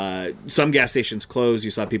some gas stations close. You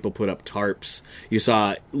saw people put up tarps. You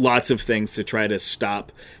saw lots of things to try to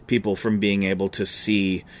stop people from being able to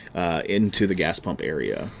see into the gas pump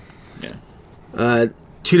area. Yeah.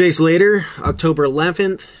 2 days later, October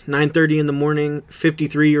 11th, 9:30 in the morning,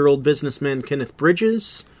 53-year-old businessman Kenneth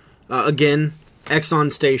Bridges, again,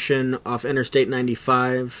 Exxon station off Interstate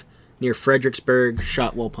 95 near Fredericksburg,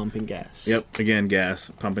 shot while pumping gas. Yep, again,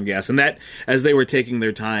 pumping gas. And that, as they were taking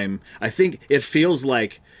their time, I think this feels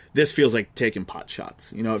like taking pot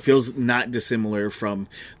shots. It feels not dissimilar from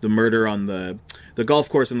the murder on the golf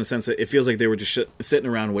course in the sense that it feels like they were just sitting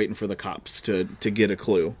around waiting for the cops to get a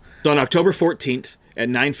clue. So on October 14th, at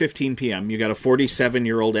 9:15 p.m., you got a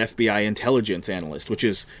 47-year-old FBI intelligence analyst,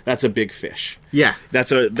 that's a big fish. Yeah.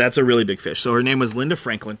 That's a really big fish. So her name was Linda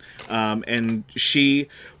Franklin, and she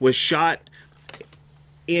was shot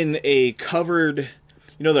in a covered,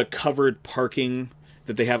 the covered parking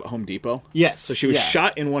that they have at Home Depot? Yes. So she was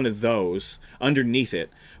shot in one of those underneath it,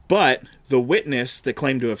 but the witness that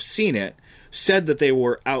claimed to have seen it said that they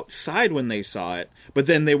were outside when they saw it, but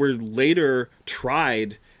then they were later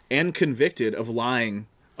tried and convicted of lying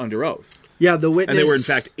under oath. Yeah, the witness... And they were, in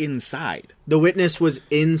fact, inside. The witness was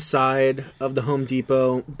inside of the Home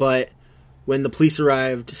Depot, but when the police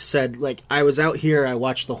arrived, said, I was out here, I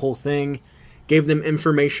watched the whole thing, gave them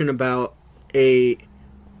information about a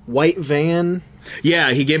white van.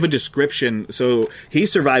 Yeah, he gave a description. So he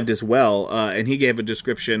survived as well, and he gave a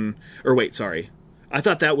description... Or wait, sorry. I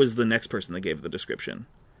thought that was the next person that gave the description.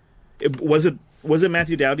 Was it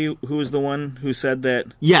Matthew Dowdy who was the one who said that?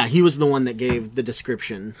 Yeah, he was the one that gave the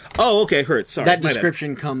description. Oh, okay, Hurt. Sorry. That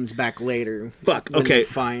description comes back later. Fuck, okay.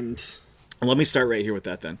 Let me start right here with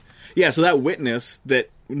that then. Yeah, so that witness that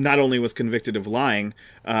not only was convicted of lying,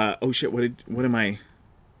 oh shit, what am I...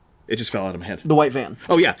 It just fell out of my head. The white van.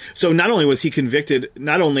 Oh, yeah. So not only was he convicted,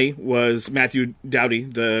 not only was Matthew Dowdy,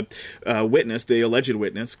 the witness, the alleged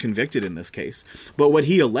witness, convicted in this case, but what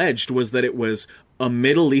he alleged was that it was a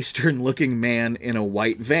Middle Eastern-looking man in a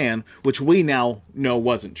white van, which we now know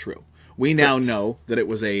wasn't true. We now know that it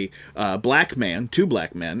was a black man, two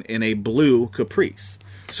black men, in a blue Caprice.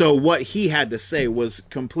 So what he had to say was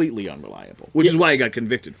completely unreliable, which is why he got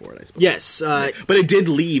convicted for it, I suppose. Yes. But it did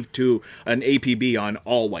lead to an APB on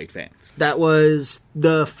all white vans. That was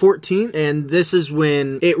the 14th, and this is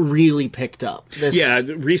when it really picked up.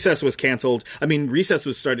 Recess was canceled. I mean, Recess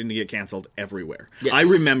was starting to get canceled everywhere. Yes. I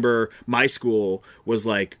remember my school was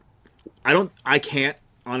like, I can't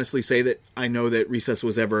honestly say that I know that Recess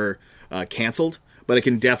was ever canceled, but I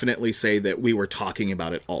can definitely say that we were talking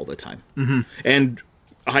about it all the time. Mm-hmm. And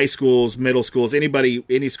high schools, middle schools,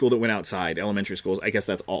 any school that went outside, elementary schools, I guess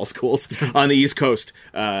that's all schools on the East Coast,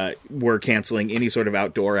 were canceling any sort of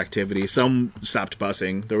outdoor activity. Some stopped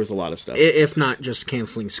busing. There was a lot of stuff. If not just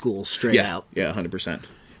canceling school straight out. Yeah, 100%.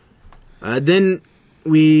 Then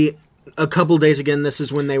a couple days again, this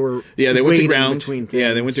is when they were they went to ground. Between things.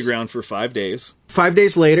 Yeah, they went to ground for 5 days. 5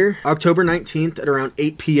 days later, October 19th at around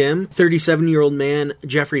 8 p.m., 37-year-old man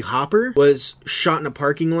Jeffrey Hopper was shot in a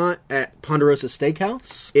parking lot at Ponderosa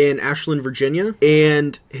Steakhouse in Ashland, Virginia.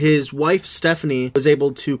 And his wife, Stephanie, was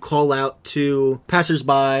able to call out to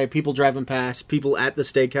passersby, people driving past, people at the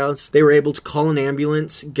steakhouse. They were able to call an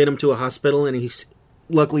ambulance, get him to a hospital, and he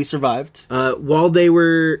luckily survived. While they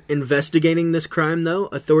were investigating this crime, though,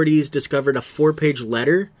 authorities discovered a 4-page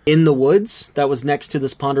letter in the woods that was next to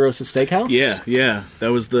this Ponderosa Steakhouse. Yeah.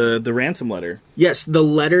 That was the ransom letter. Yes, the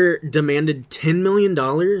letter demanded $10 million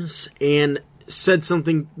and said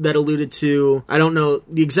something that alluded to, I don't know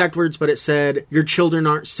the exact words, but it said, your children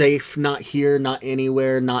aren't safe, not here, not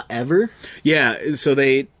anywhere, not ever. Yeah, so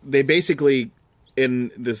they basically,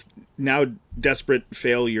 in this now desperate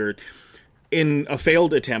failure, in a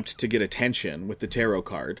failed attempt to get attention with the tarot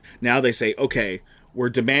card, now they say, okay, we're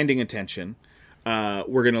demanding attention.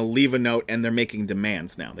 We're going to leave a note, and they're making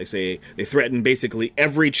demands now. They threaten basically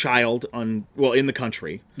every child in the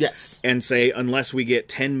country. Yes. And say, unless we get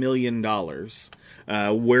 $10 million,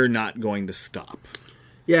 we're not going to stop.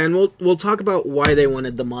 Yeah, and we'll talk about why they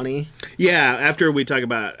wanted the money. Yeah, after we talk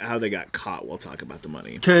about how they got caught, we'll talk about the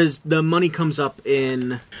money. Because the money comes up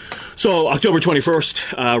in... So, October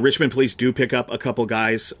 21st, Richmond police do pick up a couple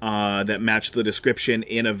guys that match the description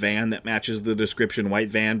in a van that matches the description, white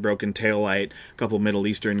van, broken taillight, a couple Middle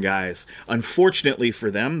Eastern guys. Unfortunately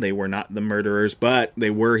for them, they were not the murderers, but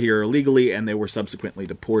they were here illegally, and they were subsequently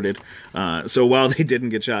deported. So while they didn't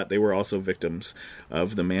get shot, they were also victims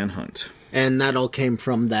of the manhunt. And that all came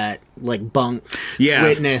from that, bunk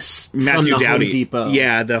witness Matthew from the Dowdy. Home Depot.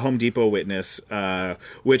 Yeah, the Home Depot witness,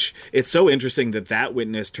 which it's so interesting that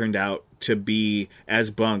witness turned out to be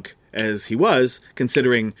as bunk as he was,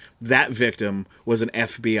 considering that victim was an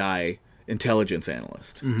FBI intelligence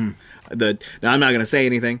analyst. Mm-hmm. Now, I'm not going to say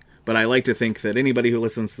anything, but I like to think that anybody who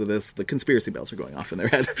listens to this, the conspiracy bells are going off in their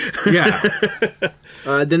head. Yeah.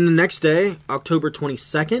 Then the next day, October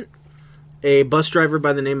 22nd, a bus driver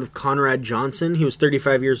by the name of Conrad Johnson, he was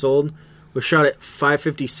 35 years old, was shot at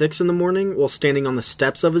 5:56 in the morning while standing on the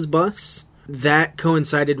steps of his bus. That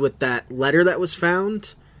coincided with that letter that was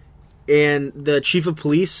found, and the chief of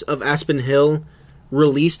police of Aspen Hill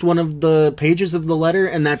released one of the pages of the letter,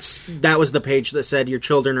 and that was the page that said, your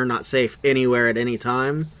children are not safe anywhere at any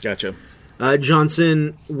time. Gotcha.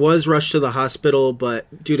 Johnson was rushed to the hospital,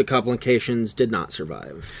 but due to complications, did not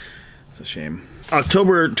survive. It's a shame.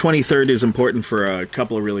 October 23rd is important for a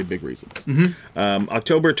couple of really big reasons. Mm-hmm.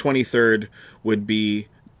 October 23rd would be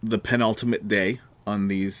the penultimate day on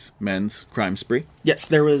these men's crime spree. Yes,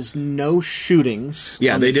 there was no shootings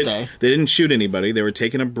on this day. They didn't shoot anybody. They were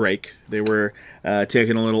taking a break. They were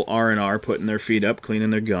taking a little R&R, putting their feet up, cleaning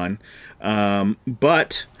their gun.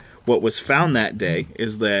 But what was found that day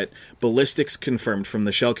is that ballistics confirmed from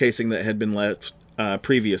the shell casing that had been left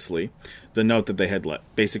previously, the note that they had left,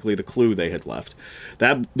 basically the clue they had left,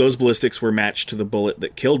 that those ballistics were matched to the bullet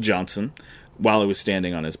that killed Johnson while he was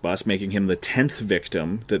standing on his bus, making him the 10th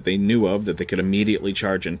victim that they knew of that they could immediately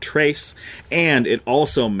charge and trace. And it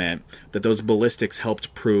also meant that those ballistics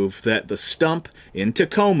helped prove that the stump in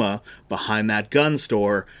Tacoma behind that gun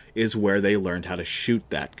store is where they learned how to shoot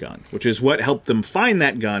that gun, which is what helped them find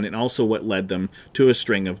that gun and also what led them to a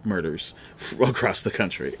string of murders across the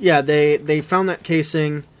country. Yeah, they found that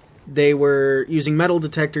casing. They were using metal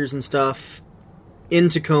detectors and stuff in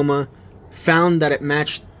Tacoma, found that it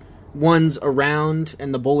matched ones around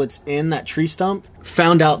and the bullets in that tree stump,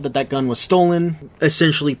 found out that gun was stolen,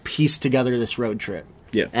 essentially pieced together this road trip.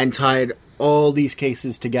 Yeah. And tied all these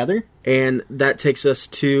cases together. And that takes us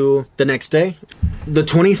to the next day. The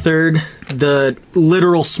 23rd, the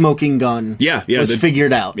literal smoking gun was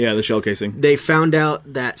figured out. Yeah, the shell casing. They found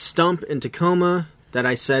out that stump in Tacoma that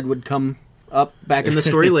I said would come up back in the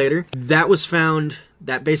story later. That was found.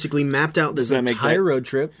 That basically mapped out this entire road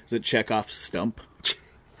trip. Is it Chekhov's stump?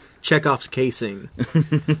 Chekhov's casing.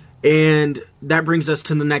 And that brings us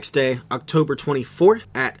to the next day, October 24th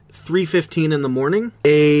at 3:15 in the morning.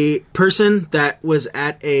 A person that was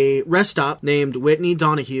at a rest stop named Whitney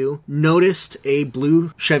Donahue noticed a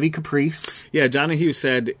blue Chevy Caprice. Yeah, Donahue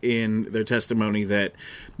said in their testimony that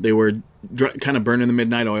they were kind of burning the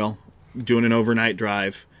midnight oil, doing an overnight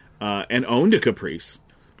drive, and owned a Caprice,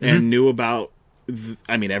 and knew about,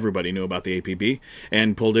 everybody knew about the APB,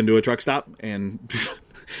 and pulled into a truck stop, and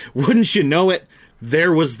wouldn't you know it,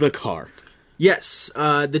 There was the car. Yes,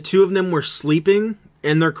 the two of them were sleeping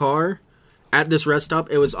in their car at this rest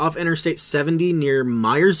stop. It was off Interstate 70 near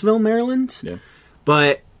Myersville, Maryland. Yeah.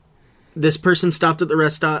 But this person stopped at the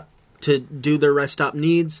rest stop to do their rest stop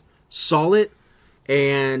needs, saw it,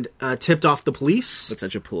 and tipped off the police. That's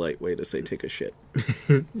such a polite way to say take a shit.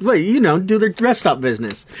 Well, do their rest stop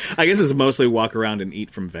business. I guess it's mostly walk around and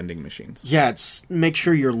eat from vending machines. Yeah, it's make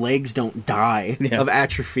sure your legs don't die of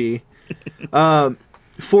atrophy. 4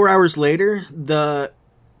 hours later, the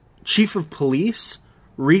chief of police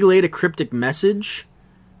relayed a cryptic message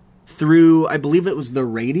through, I believe it was the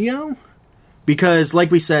radio. Because,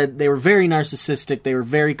 like we said, they were very narcissistic, they were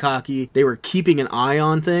very cocky, they were keeping an eye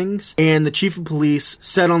on things. And the chief of police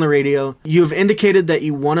said on the radio, "You have indicated that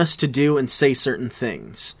you want us to do and say certain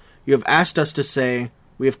things. You have asked us to say,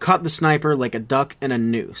 we have caught the sniper like a duck in a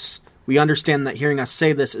noose. We understand that hearing us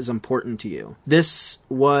say this is important to you." This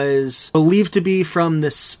was believed to be from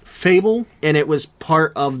this fable, and it was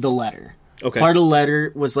part of the letter. Okay. Part of the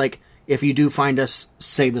letter was like, if you do find us,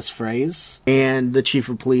 say this phrase. And the chief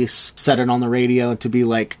of police said it on the radio to be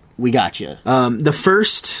like, we got you. The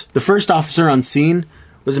first officer on scene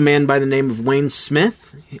was a man by the name of Wayne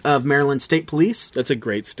Smith of Maryland State Police. That's a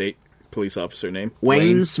great state police officer name.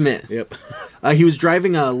 Wayne Smith. Yep. He was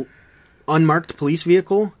driving a unmarked police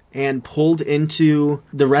vehicle and pulled into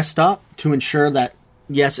the rest stop to ensure that,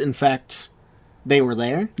 yes, in fact, they were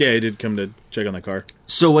there. Yeah, he did come to check on the car.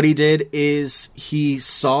 So what he did is he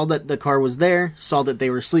saw that the car was there, saw that they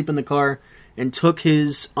were asleep in the car, and took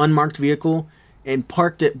his unmarked vehicle and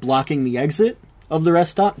parked it blocking the exit of the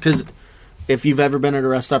rest stop. Because if you've ever been at a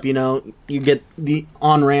rest stop, you get the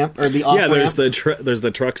on-ramp or the off-ramp. Yeah, there's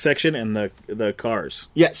the truck section and the cars.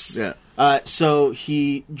 Yes. Yeah. So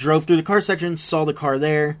he drove through the car section, saw the car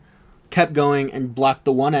there, kept going, and blocked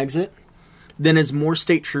the one exit. Then as more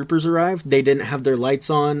state troopers arrived, they didn't have their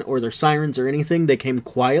lights on or their sirens or anything. They came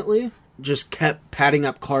quietly, just kept patting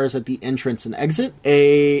up cars at the entrance and exit.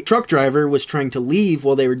 A truck driver was trying to leave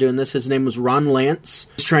while they were doing this. His name was Ron Lance.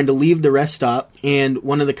 He was trying to leave the rest stop, and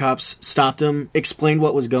one of the cops stopped him, explained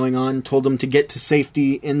what was going on, told him to get to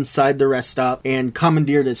safety inside the rest stop, and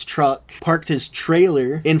commandeered his truck, parked his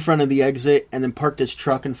trailer in front of the exit, and then parked his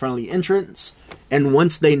truck in front of the entrance. And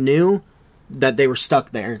once they knew that they were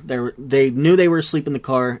stuck there, they knew they were asleep in the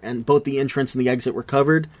car, and both the entrance and the exit were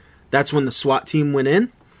covered. That's when the SWAT team went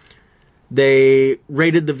in. They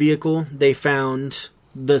raided the vehicle. They found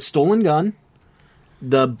the stolen gun,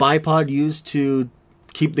 the bipod used to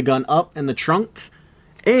keep the gun up in the trunk,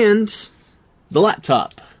 and the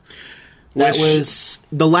laptop. That was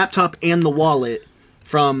the laptop and the wallet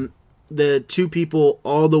from the two people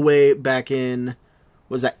all the way back in,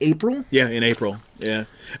 was that April? Yeah, in April. Yeah.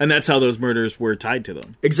 And that's how those murders were tied to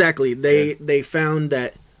them. Exactly. They found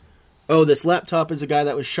that, this laptop is a guy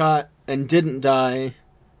that was shot and didn't die.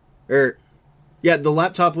 The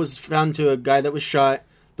laptop was found to a guy that was shot.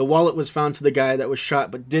 The wallet was found to the guy that was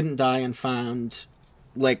shot but didn't die and found,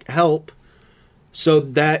 help. So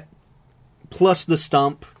that, plus the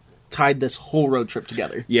stump, tied this whole road trip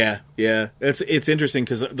together. Yeah. It's interesting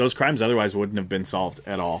because those crimes otherwise wouldn't have been solved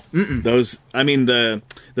at all. Mm-mm. The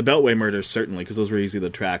Beltway murders certainly, because those were easy to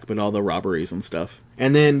track, but all the robberies and stuff.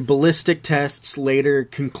 And then ballistic tests later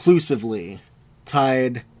conclusively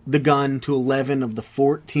tied the gun to 11 of the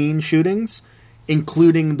 14 shootings,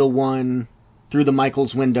 including the one through the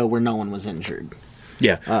Michaels window where no one was injured.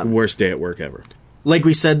 Yeah, worst day at work ever. Like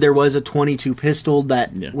we said, there was a .22 pistol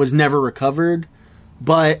that was never recovered,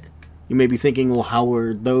 but you may be thinking, well, how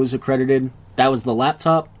were those accredited? That was the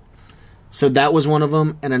laptop. So that was one of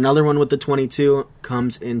them. And another one with the .22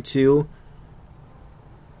 comes into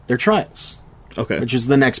their trials. Okay. Which is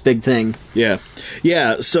the next big thing. Yeah.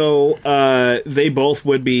 So they both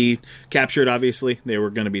would be captured, obviously. They were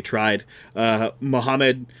going to be tried.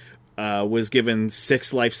 Muhammad was given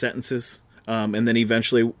 6 life sentences. And then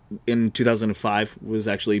eventually, in 2005, was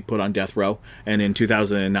actually put on death row. And in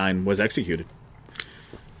 2009, was executed.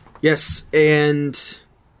 Yes, and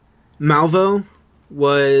Malvo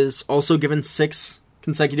was also given 6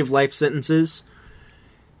 consecutive life sentences.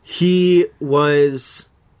 He was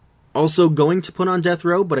also going to put on death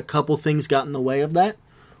row, but a couple things got in the way of that.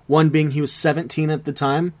 One being he was 17 at the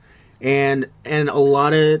time, and in a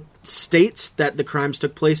lot of states that the crimes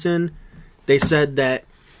took place in, they said that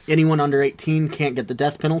anyone under 18 can't get the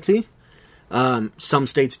death penalty. Some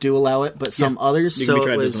states do allow it, but some others. You can be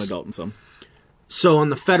tried as an adult in some. So on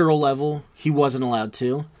the federal level, he wasn't allowed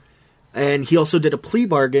to. And he also did a plea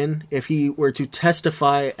bargain if he were to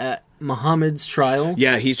testify at Muhammad's trial.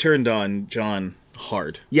 Yeah, he turned on John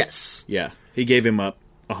hard. Yes. Yeah, he gave him up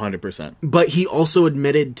 100%. But he also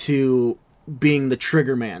admitted to being the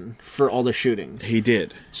trigger man for all the shootings. He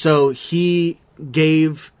did. So he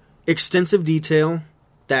gave extensive detail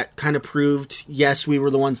that kind of proved, yes, we were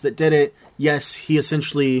the ones that did it. Yes, he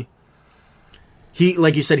essentially,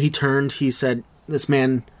 like you said, he said, this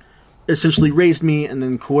man essentially raised me and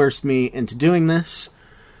then coerced me into doing this.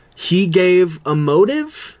 He gave a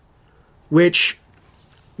motive, which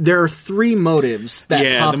there are 3 motives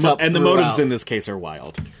that popped up. And the motives in this case are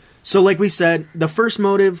wild. So like we said, the first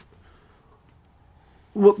motive,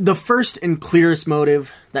 the first and clearest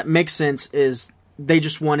motive that makes sense is they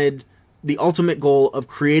just wanted the ultimate goal of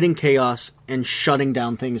creating chaos and shutting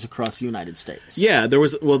down things across the United States. Yeah, there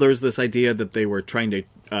was this idea that they were trying to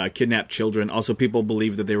kidnap children. Also, people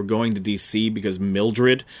believed that they were going to D.C. because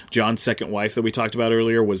Mildred, John's second wife that we talked about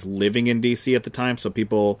earlier, was living in D.C. at the time. So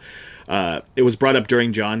people, it was brought up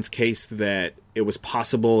during John's case that it was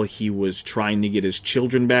possible he was trying to get his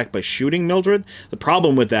children back by shooting Mildred. The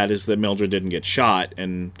problem with that is that Mildred didn't get shot,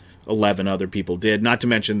 and 11 other people did. Not to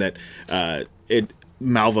mention that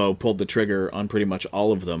Malvo pulled the trigger on pretty much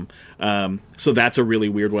all of them. So that's a really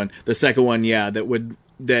weird one. The second one,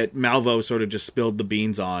 that Malvo sort of just spilled the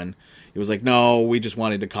beans on. It was like, no, we just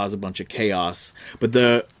wanted to cause a bunch of chaos. But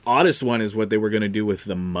the oddest one is what they were going to do with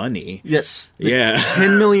the money. Yes. Yeah.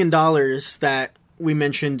 $10 million that we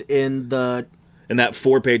mentioned in that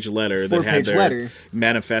 4-page letter that had their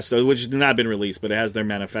manifesto, which has not been released, but it has their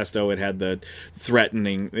manifesto. It had the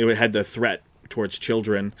threat towards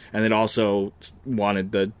children, and it also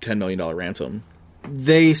wanted the $10 million ransom.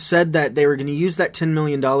 They said that they were going to use that $10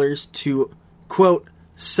 million to, quote,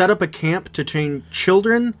 set up a camp to train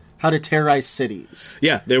children how to terrorize cities.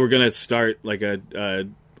 Yeah, they were going to start like a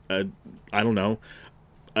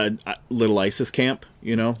little ISIS camp,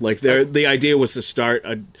 like the idea was to start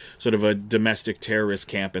a sort of a domestic terrorist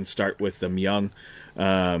camp and start with them young.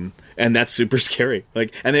 And that's super scary.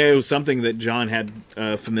 And it was something that John had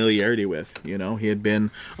familiarity with. He had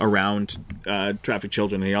been around trafficked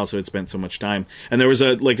children, and he also had spent so much time. And there was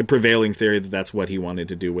a prevailing theory that that's what he wanted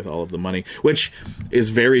to do with all of the money, which is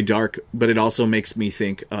very dark. But it also makes me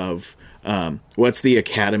think of what's the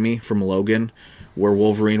Academy from Logan, where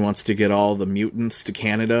Wolverine wants to get all the mutants to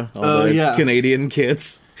Canada, all the Canadian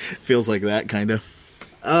kids. Feels like that kind of.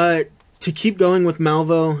 To keep going with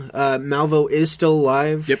Malvo, Malvo is still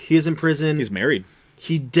alive. Yep. He is in prison. He's married.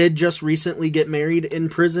 He did just recently get married in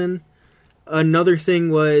prison. Another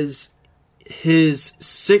thing was his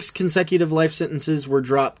 6 consecutive life sentences were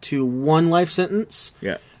dropped to 1 life sentence.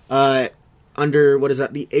 Yeah. Under,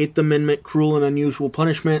 the 8th Amendment, cruel and unusual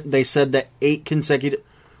punishment, they said that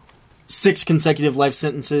 6 consecutive life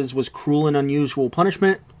sentences was cruel and unusual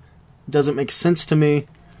punishment. Doesn't make sense to me.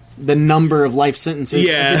 The number of life sentences.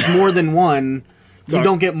 Yeah. If it's more than 1, you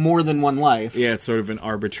don't get more than 1 life. Yeah, it's sort of an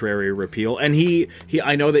arbitrary repeal. And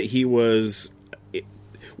I know that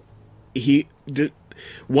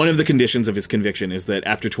one of the conditions of his conviction is that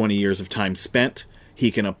after 20 years of time spent,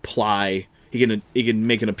 he can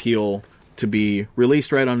make an appeal to be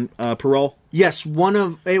released right on parole. Yes,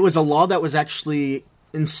 it was a law that was actually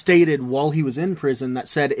instated while he was in prison that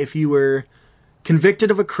said if you were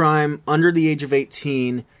convicted of a crime under the age of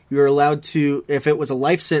 18, you were allowed to, if it was a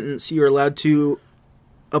life sentence, you were allowed to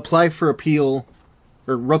apply for appeal,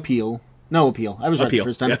 or repeal. No, appeal. I was right the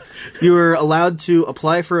first time. Yeah. You were allowed to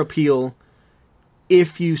apply for appeal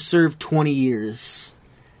if you served 20 years.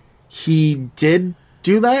 He did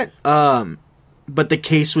do that, but the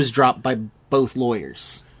case was dropped by both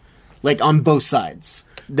lawyers. On both sides.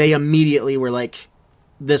 They immediately were like,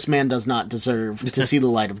 this man does not deserve to see the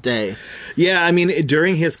light of day. Yeah, I mean,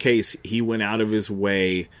 during his case, he went out of his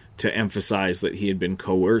way to emphasize that he had been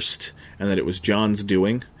coerced and that it was John's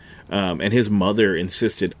doing. And his mother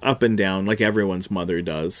insisted up and down, like everyone's mother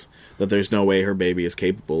does, that there's no way her baby is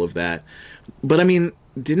capable of that. But, I mean,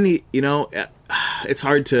 didn't he, it's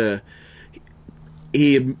hard to...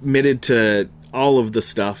 He admitted to all of the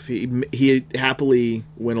stuff. He happily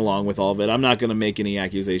went along with all of it. I'm not going to make any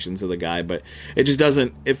accusations of the guy, but it just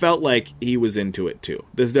doesn't... It felt like he was into it, too.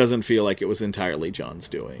 This doesn't feel like it was entirely John's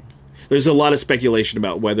doing. There's a lot of speculation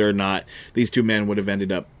about whether or not these two men would have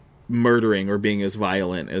ended up murdering or being as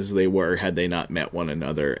violent as they were had they not met one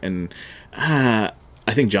another. And I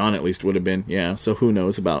think John at least would have been, yeah. So who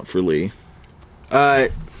knows about for Lee.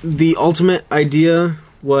 The ultimate idea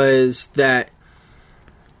was that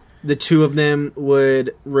the two of them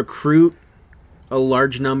would recruit a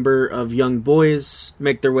large number of young boys,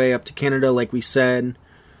 make their way up to Canada, like we said.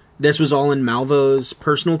 This was all in Malvo's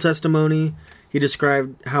personal testimony. He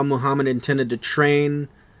described how Muhammad intended to train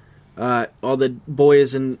all the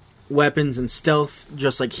boys in weapons and stealth,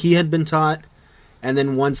 just like he had been taught. And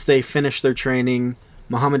then once they finished their training,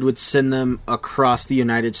 Muhammad would send them across the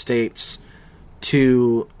United States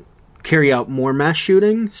to carry out more mass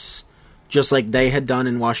shootings, just like they had done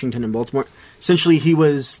in Washington and Baltimore. Essentially, he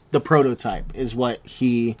was the prototype, is what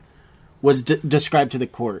he was described to the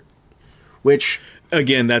court. Which,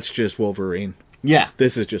 again, that's just Wolverine. Yeah.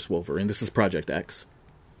 This is just Wolverine. This is Project X.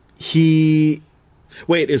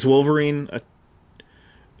 Wait, is Wolverine...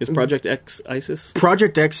 Is Project X ISIS?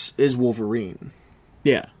 Project X is Wolverine.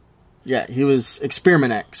 Yeah. Yeah, he was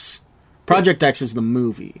Experiment X. Project X is the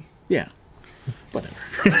movie. Yeah. Whatever.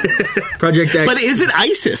 Project X... But is it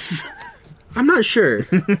ISIS? I'm not sure.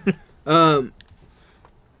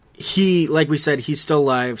 He, like we said, he's still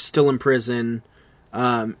alive, still in prison.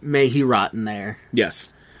 May he rot in there.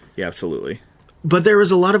 Yes. Yeah, absolutely. But there was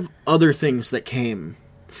a lot of other things that came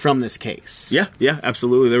from this case. Yeah,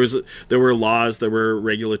 absolutely. There were laws, there were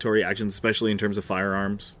regulatory actions, especially in terms of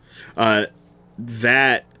firearms.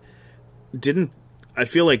 That didn't... I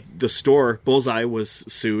feel like the store, Bullseye, was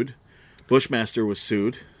sued. Bushmaster was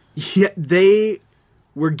sued. Yeah, they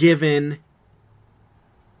were given...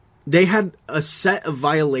 They had a set of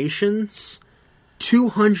violations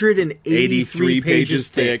 283 pages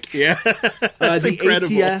thick. Yeah. That's the incredible.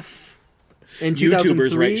 ATF in 2003...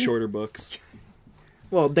 YouTubers write shorter books.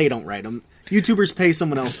 Well, they don't write them. YouTubers pay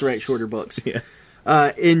someone else to write shorter books. Yeah.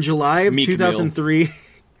 In July of Meek 2003,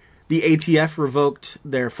 the ATF revoked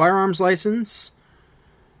their firearms license.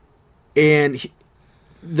 And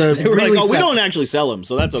They were like, we don't actually sell them,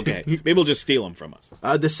 so that's okay. Maybe we'll just steal them from us.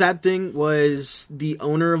 The sad thing was the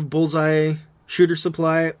owner of Bullseye Shooter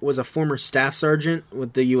Supply was a former staff sergeant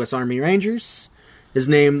with the U.S. Army Rangers. His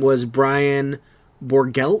name was Brian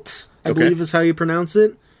Borgelt, I believe is how you pronounce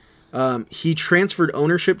it. He transferred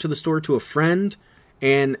ownership to the store to a friend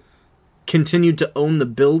and continued to own the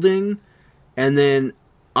building and then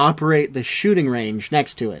operate the shooting range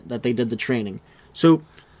next to it that they did the training. So,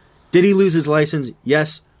 did he lose his license?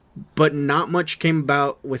 Yes, but not much came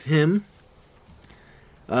about with him.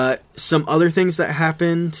 Some other things that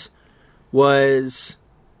happened was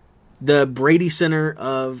the Brady Center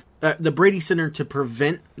to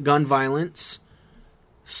Prevent Gun Violence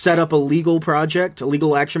set up a legal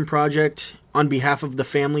action project on behalf of the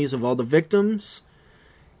families of all the victims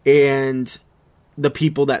and the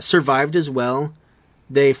people that survived as well.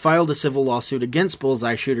 They filed a civil lawsuit against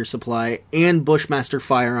Bullseye Shooter Supply and Bushmaster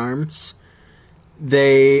Firearms.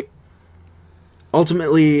 They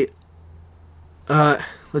ultimately,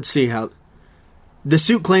 let's see how... The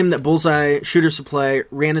suit claimed that Bullseye Shooter Supply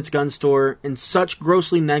ran its gun store in such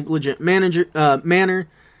grossly negligent manner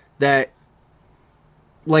that,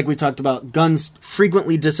 like we talked about, guns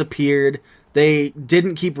frequently disappeared. They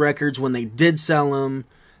didn't keep records when they did sell them.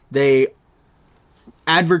 They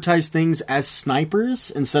advertised things as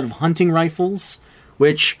snipers instead of hunting rifles,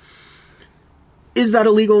 which, is that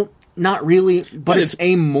illegal? Not really, but it's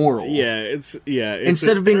amoral.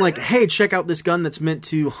 Instead of being like, hey, check out this gun that's meant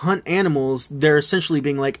to hunt animals, they're essentially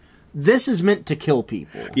being like, this is meant to kill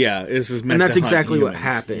people. Yeah, this is meant to hunt And that's exactly humans. what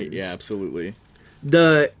happened. Yeah, absolutely.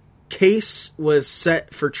 The case was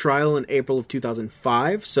set for trial in April of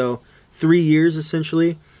 2005, so 3 years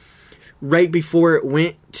essentially. Right before it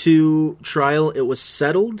went to trial, it was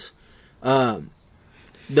settled.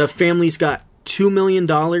 The families got $2 million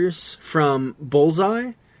from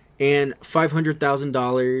Bullseye and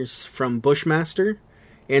 $500,000 from Bushmaster.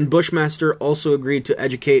 And Bushmaster also agreed to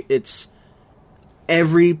educate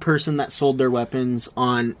every person that sold their weapons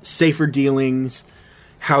on safer dealings,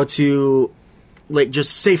 how to,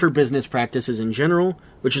 just safer business practices in general,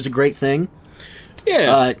 which is a great thing.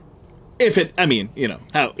 Yeah. If it's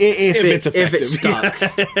effective. If it stuck.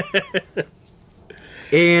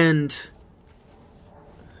 And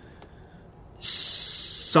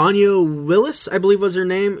Sonia Willis, I believe was her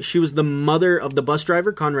name. She was the mother of the bus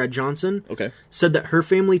driver, Conrad Johnson. Okay. Said that her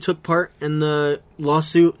family took part in the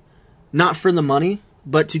lawsuit, not for the money,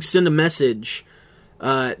 but to send a message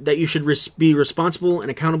that you should be responsible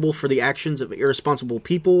and accountable for the actions of irresponsible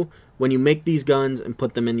people when you make these guns and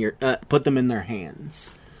put them in their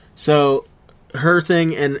hands. So her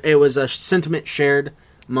thing, and it was a sentiment shared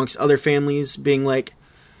amongst other families, being like,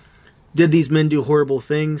 did these men do horrible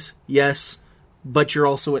things? Yes. But you're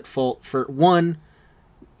also at fault for, one,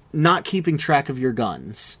 not keeping track of your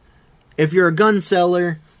guns. If you're a gun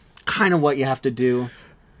seller, kind of what you have to do.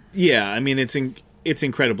 Yeah, I mean, it's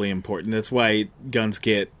incredibly important. That's why guns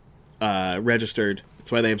get registered.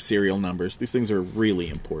 That's why they have serial numbers. These things are really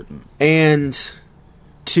important. And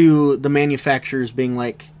to the manufacturers being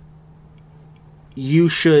like, you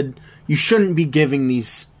shouldn't be giving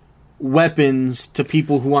these weapons to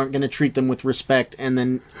people who aren't going to treat them with respect, and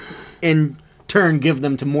then in turn give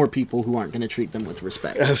them to more people who aren't going to treat them with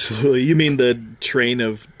respect. Absolutely. You mean the train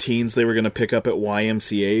of teens they were going to pick up at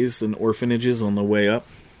YMCAs and orphanages on the way up?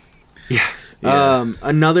 Yeah. Yeah.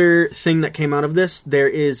 Another thing that came out of this, there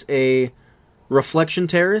is a reflection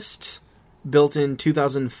terrace built in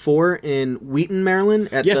 2004 in Wheaton, Maryland,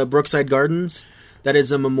 at the Brookside Gardens. That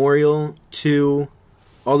is a memorial to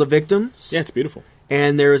all the victims. Yeah, it's beautiful.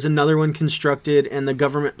 And there is another one constructed in the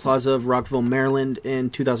Government Plaza of Rockville, Maryland in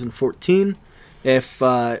 2014. If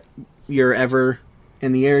you're ever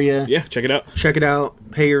in the area, yeah, check it out. Check it out.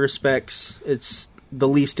 Pay your respects. It's the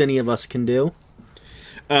least any of us can do.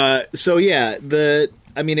 So yeah,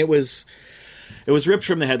 it was ripped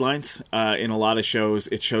from the headlines in a lot of shows.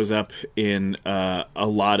 It shows up in a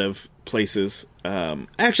lot of places.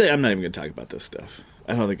 Actually, I'm not even going to talk about this stuff.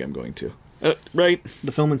 I don't think I'm going to. Right?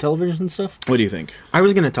 The film and television stuff? What do you think? I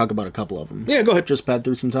was going to talk about a couple of them. Yeah, go ahead. Just pad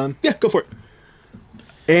through some time. Yeah, go for it.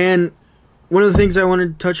 And one of the things I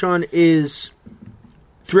wanted to touch on is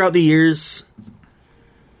throughout the years,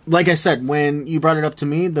 like I said, when you brought it up to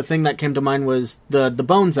me, the thing that came to mind was the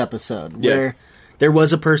Bones episode, where there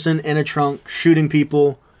was a person in a trunk shooting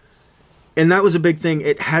people, and that was a big thing.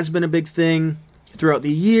 It has been a big thing throughout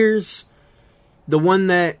the years. The one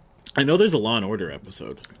that... I know there's a Law & Order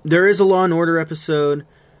episode. There is a Law & Order episode.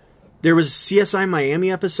 There was a CSI Miami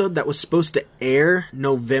episode that was supposed to air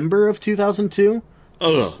November of 2002.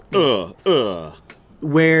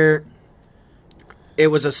 Where it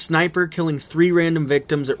was a sniper killing 3 random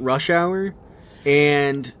victims at rush hour,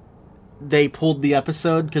 and they pulled the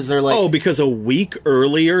episode because they're like... Oh, because a week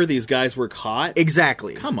earlier these guys were caught?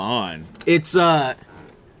 Exactly. Come on. It's,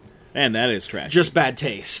 Man, that is trashy. just bad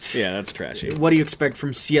taste. Yeah, that's trashy. What do you expect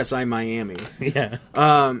from CSI Miami? Yeah.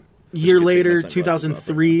 Year take my later, sunglasses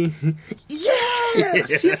 2003... Yeah!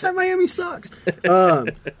 CSI Miami sucks!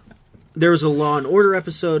 There was a Law & Order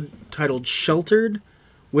episode titled Sheltered,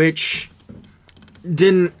 which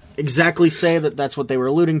didn't exactly say that that's what they were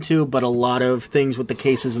alluding to, but a lot of things with the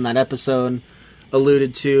cases in that episode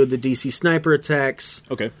alluded to the DC sniper attacks.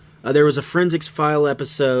 Okay. There was a Forensics File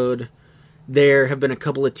episode. There have been a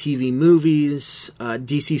couple of TV movies.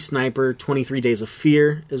 DC Sniper, 23 Days of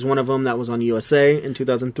Fear is one of them. That was on USA in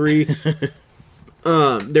 2003.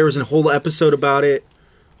 There was a whole episode about it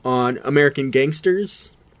on American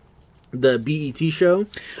Gangsters, the BET show.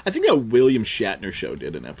 I think that William Shatner show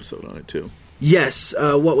did an episode on it, too. Yes.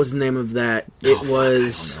 What was the name of that? It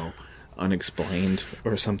was... I don't know. Unexplained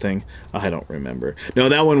or something. I don't remember. No,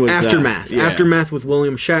 that one was... Aftermath. Yeah. Aftermath with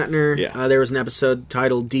William Shatner. Yeah. There was an episode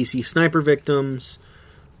titled DC Sniper Victims,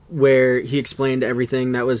 where he explained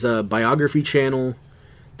everything. That was a biography channel.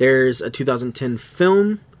 There's a 2010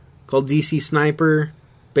 film called DC Sniper,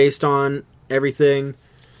 based on everything.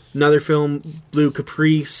 Another film, Blue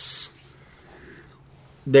Caprice.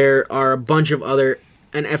 There are a bunch of other...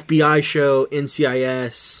 An FBI show,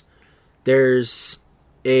 NCIS. There's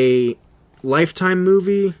a Lifetime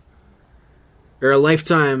movie, or a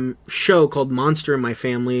Lifetime show called Monster in My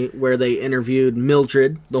Family, where they interviewed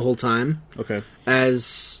Mildred the whole time. Okay.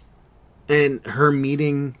 And her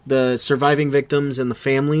meeting the surviving victims and the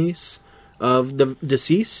families of the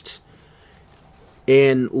deceased.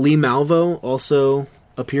 And Lee Malvo also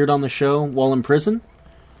appeared on the show while in prison.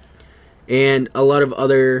 And a lot of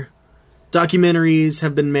other documentaries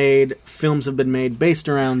have been made, films have been made based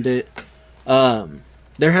around it.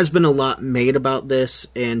 There has been a lot made about this,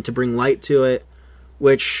 and to bring light to it,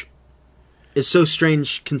 which is so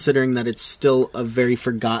strange considering that it's still a very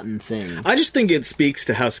forgotten thing. I just think it speaks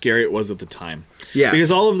to how scary it was at the time. Yeah.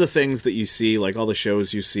 Because all of the things that you see, like all the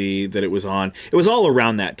shows you see that it was on, it was all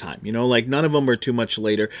around that time. You know, like none of them were too much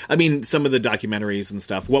later. I mean, some of the documentaries and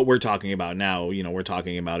stuff, what we're talking about now, you know, we're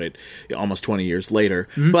talking about it almost 20 years later.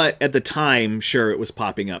 Mm-hmm. But at the time, sure, it was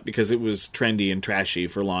popping up because it was trendy and trashy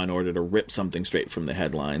for Law & Order to rip something straight from the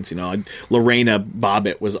headlines. You know, Lorena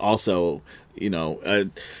Bobbitt was also... You know,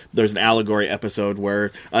 there's an allegory episode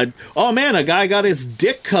where, oh man, a guy got his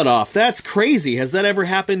dick cut off. That's crazy. Has that ever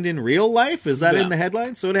happened in real life? Is that in the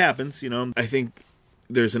headlines? So it happens, you know. I think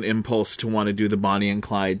there's an impulse to want to do the Bonnie and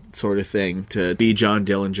Clyde sort of thing, to be John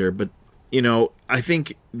Dillinger. But, you know, I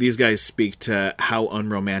think these guys speak to how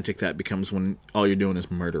unromantic that becomes when all you're doing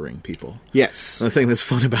is murdering people. Yes. The thing that's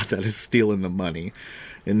fun about that is stealing the money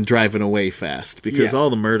and driving away fast, because all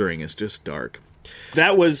the murdering is just dark.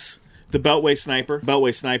 That was... The Beltway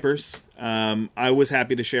Snipers. I was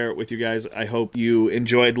happy to share it with you guys. I hope you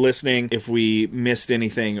enjoyed listening. If we missed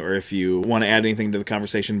anything, or if you want to add anything to the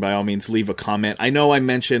conversation, by all means, leave a comment. I know I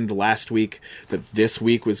mentioned last week that this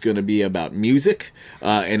week was going to be about music,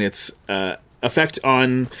 and it's effect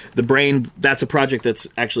on the brain, that's a project that's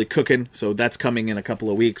actually cooking, so that's coming in a couple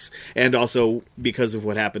of weeks. And also, because of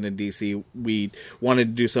what happened in DC, we wanted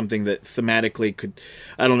to do something that thematically could,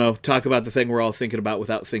 I don't know, talk about the thing we're all thinking about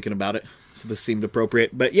without thinking about it. So this seemed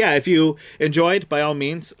appropriate. But yeah, if you enjoyed, by all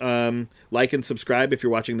means, like and subscribe if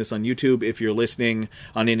you're watching this on YouTube. If you're listening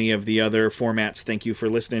on any of the other formats, thank you for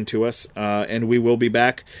listening to us. And we will be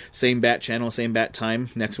back, same bat channel, same bat time,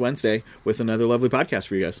 next Wednesday with another lovely podcast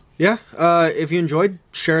for you guys. Yeah, if you enjoyed,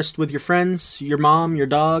 share us with your friends, your mom, your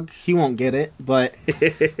dog. He won't get it, but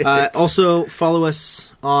also follow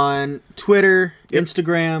us on Twitter,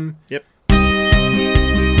 Instagram. Yep.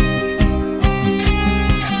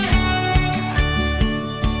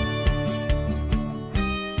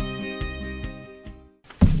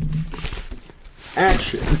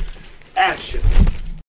 Action.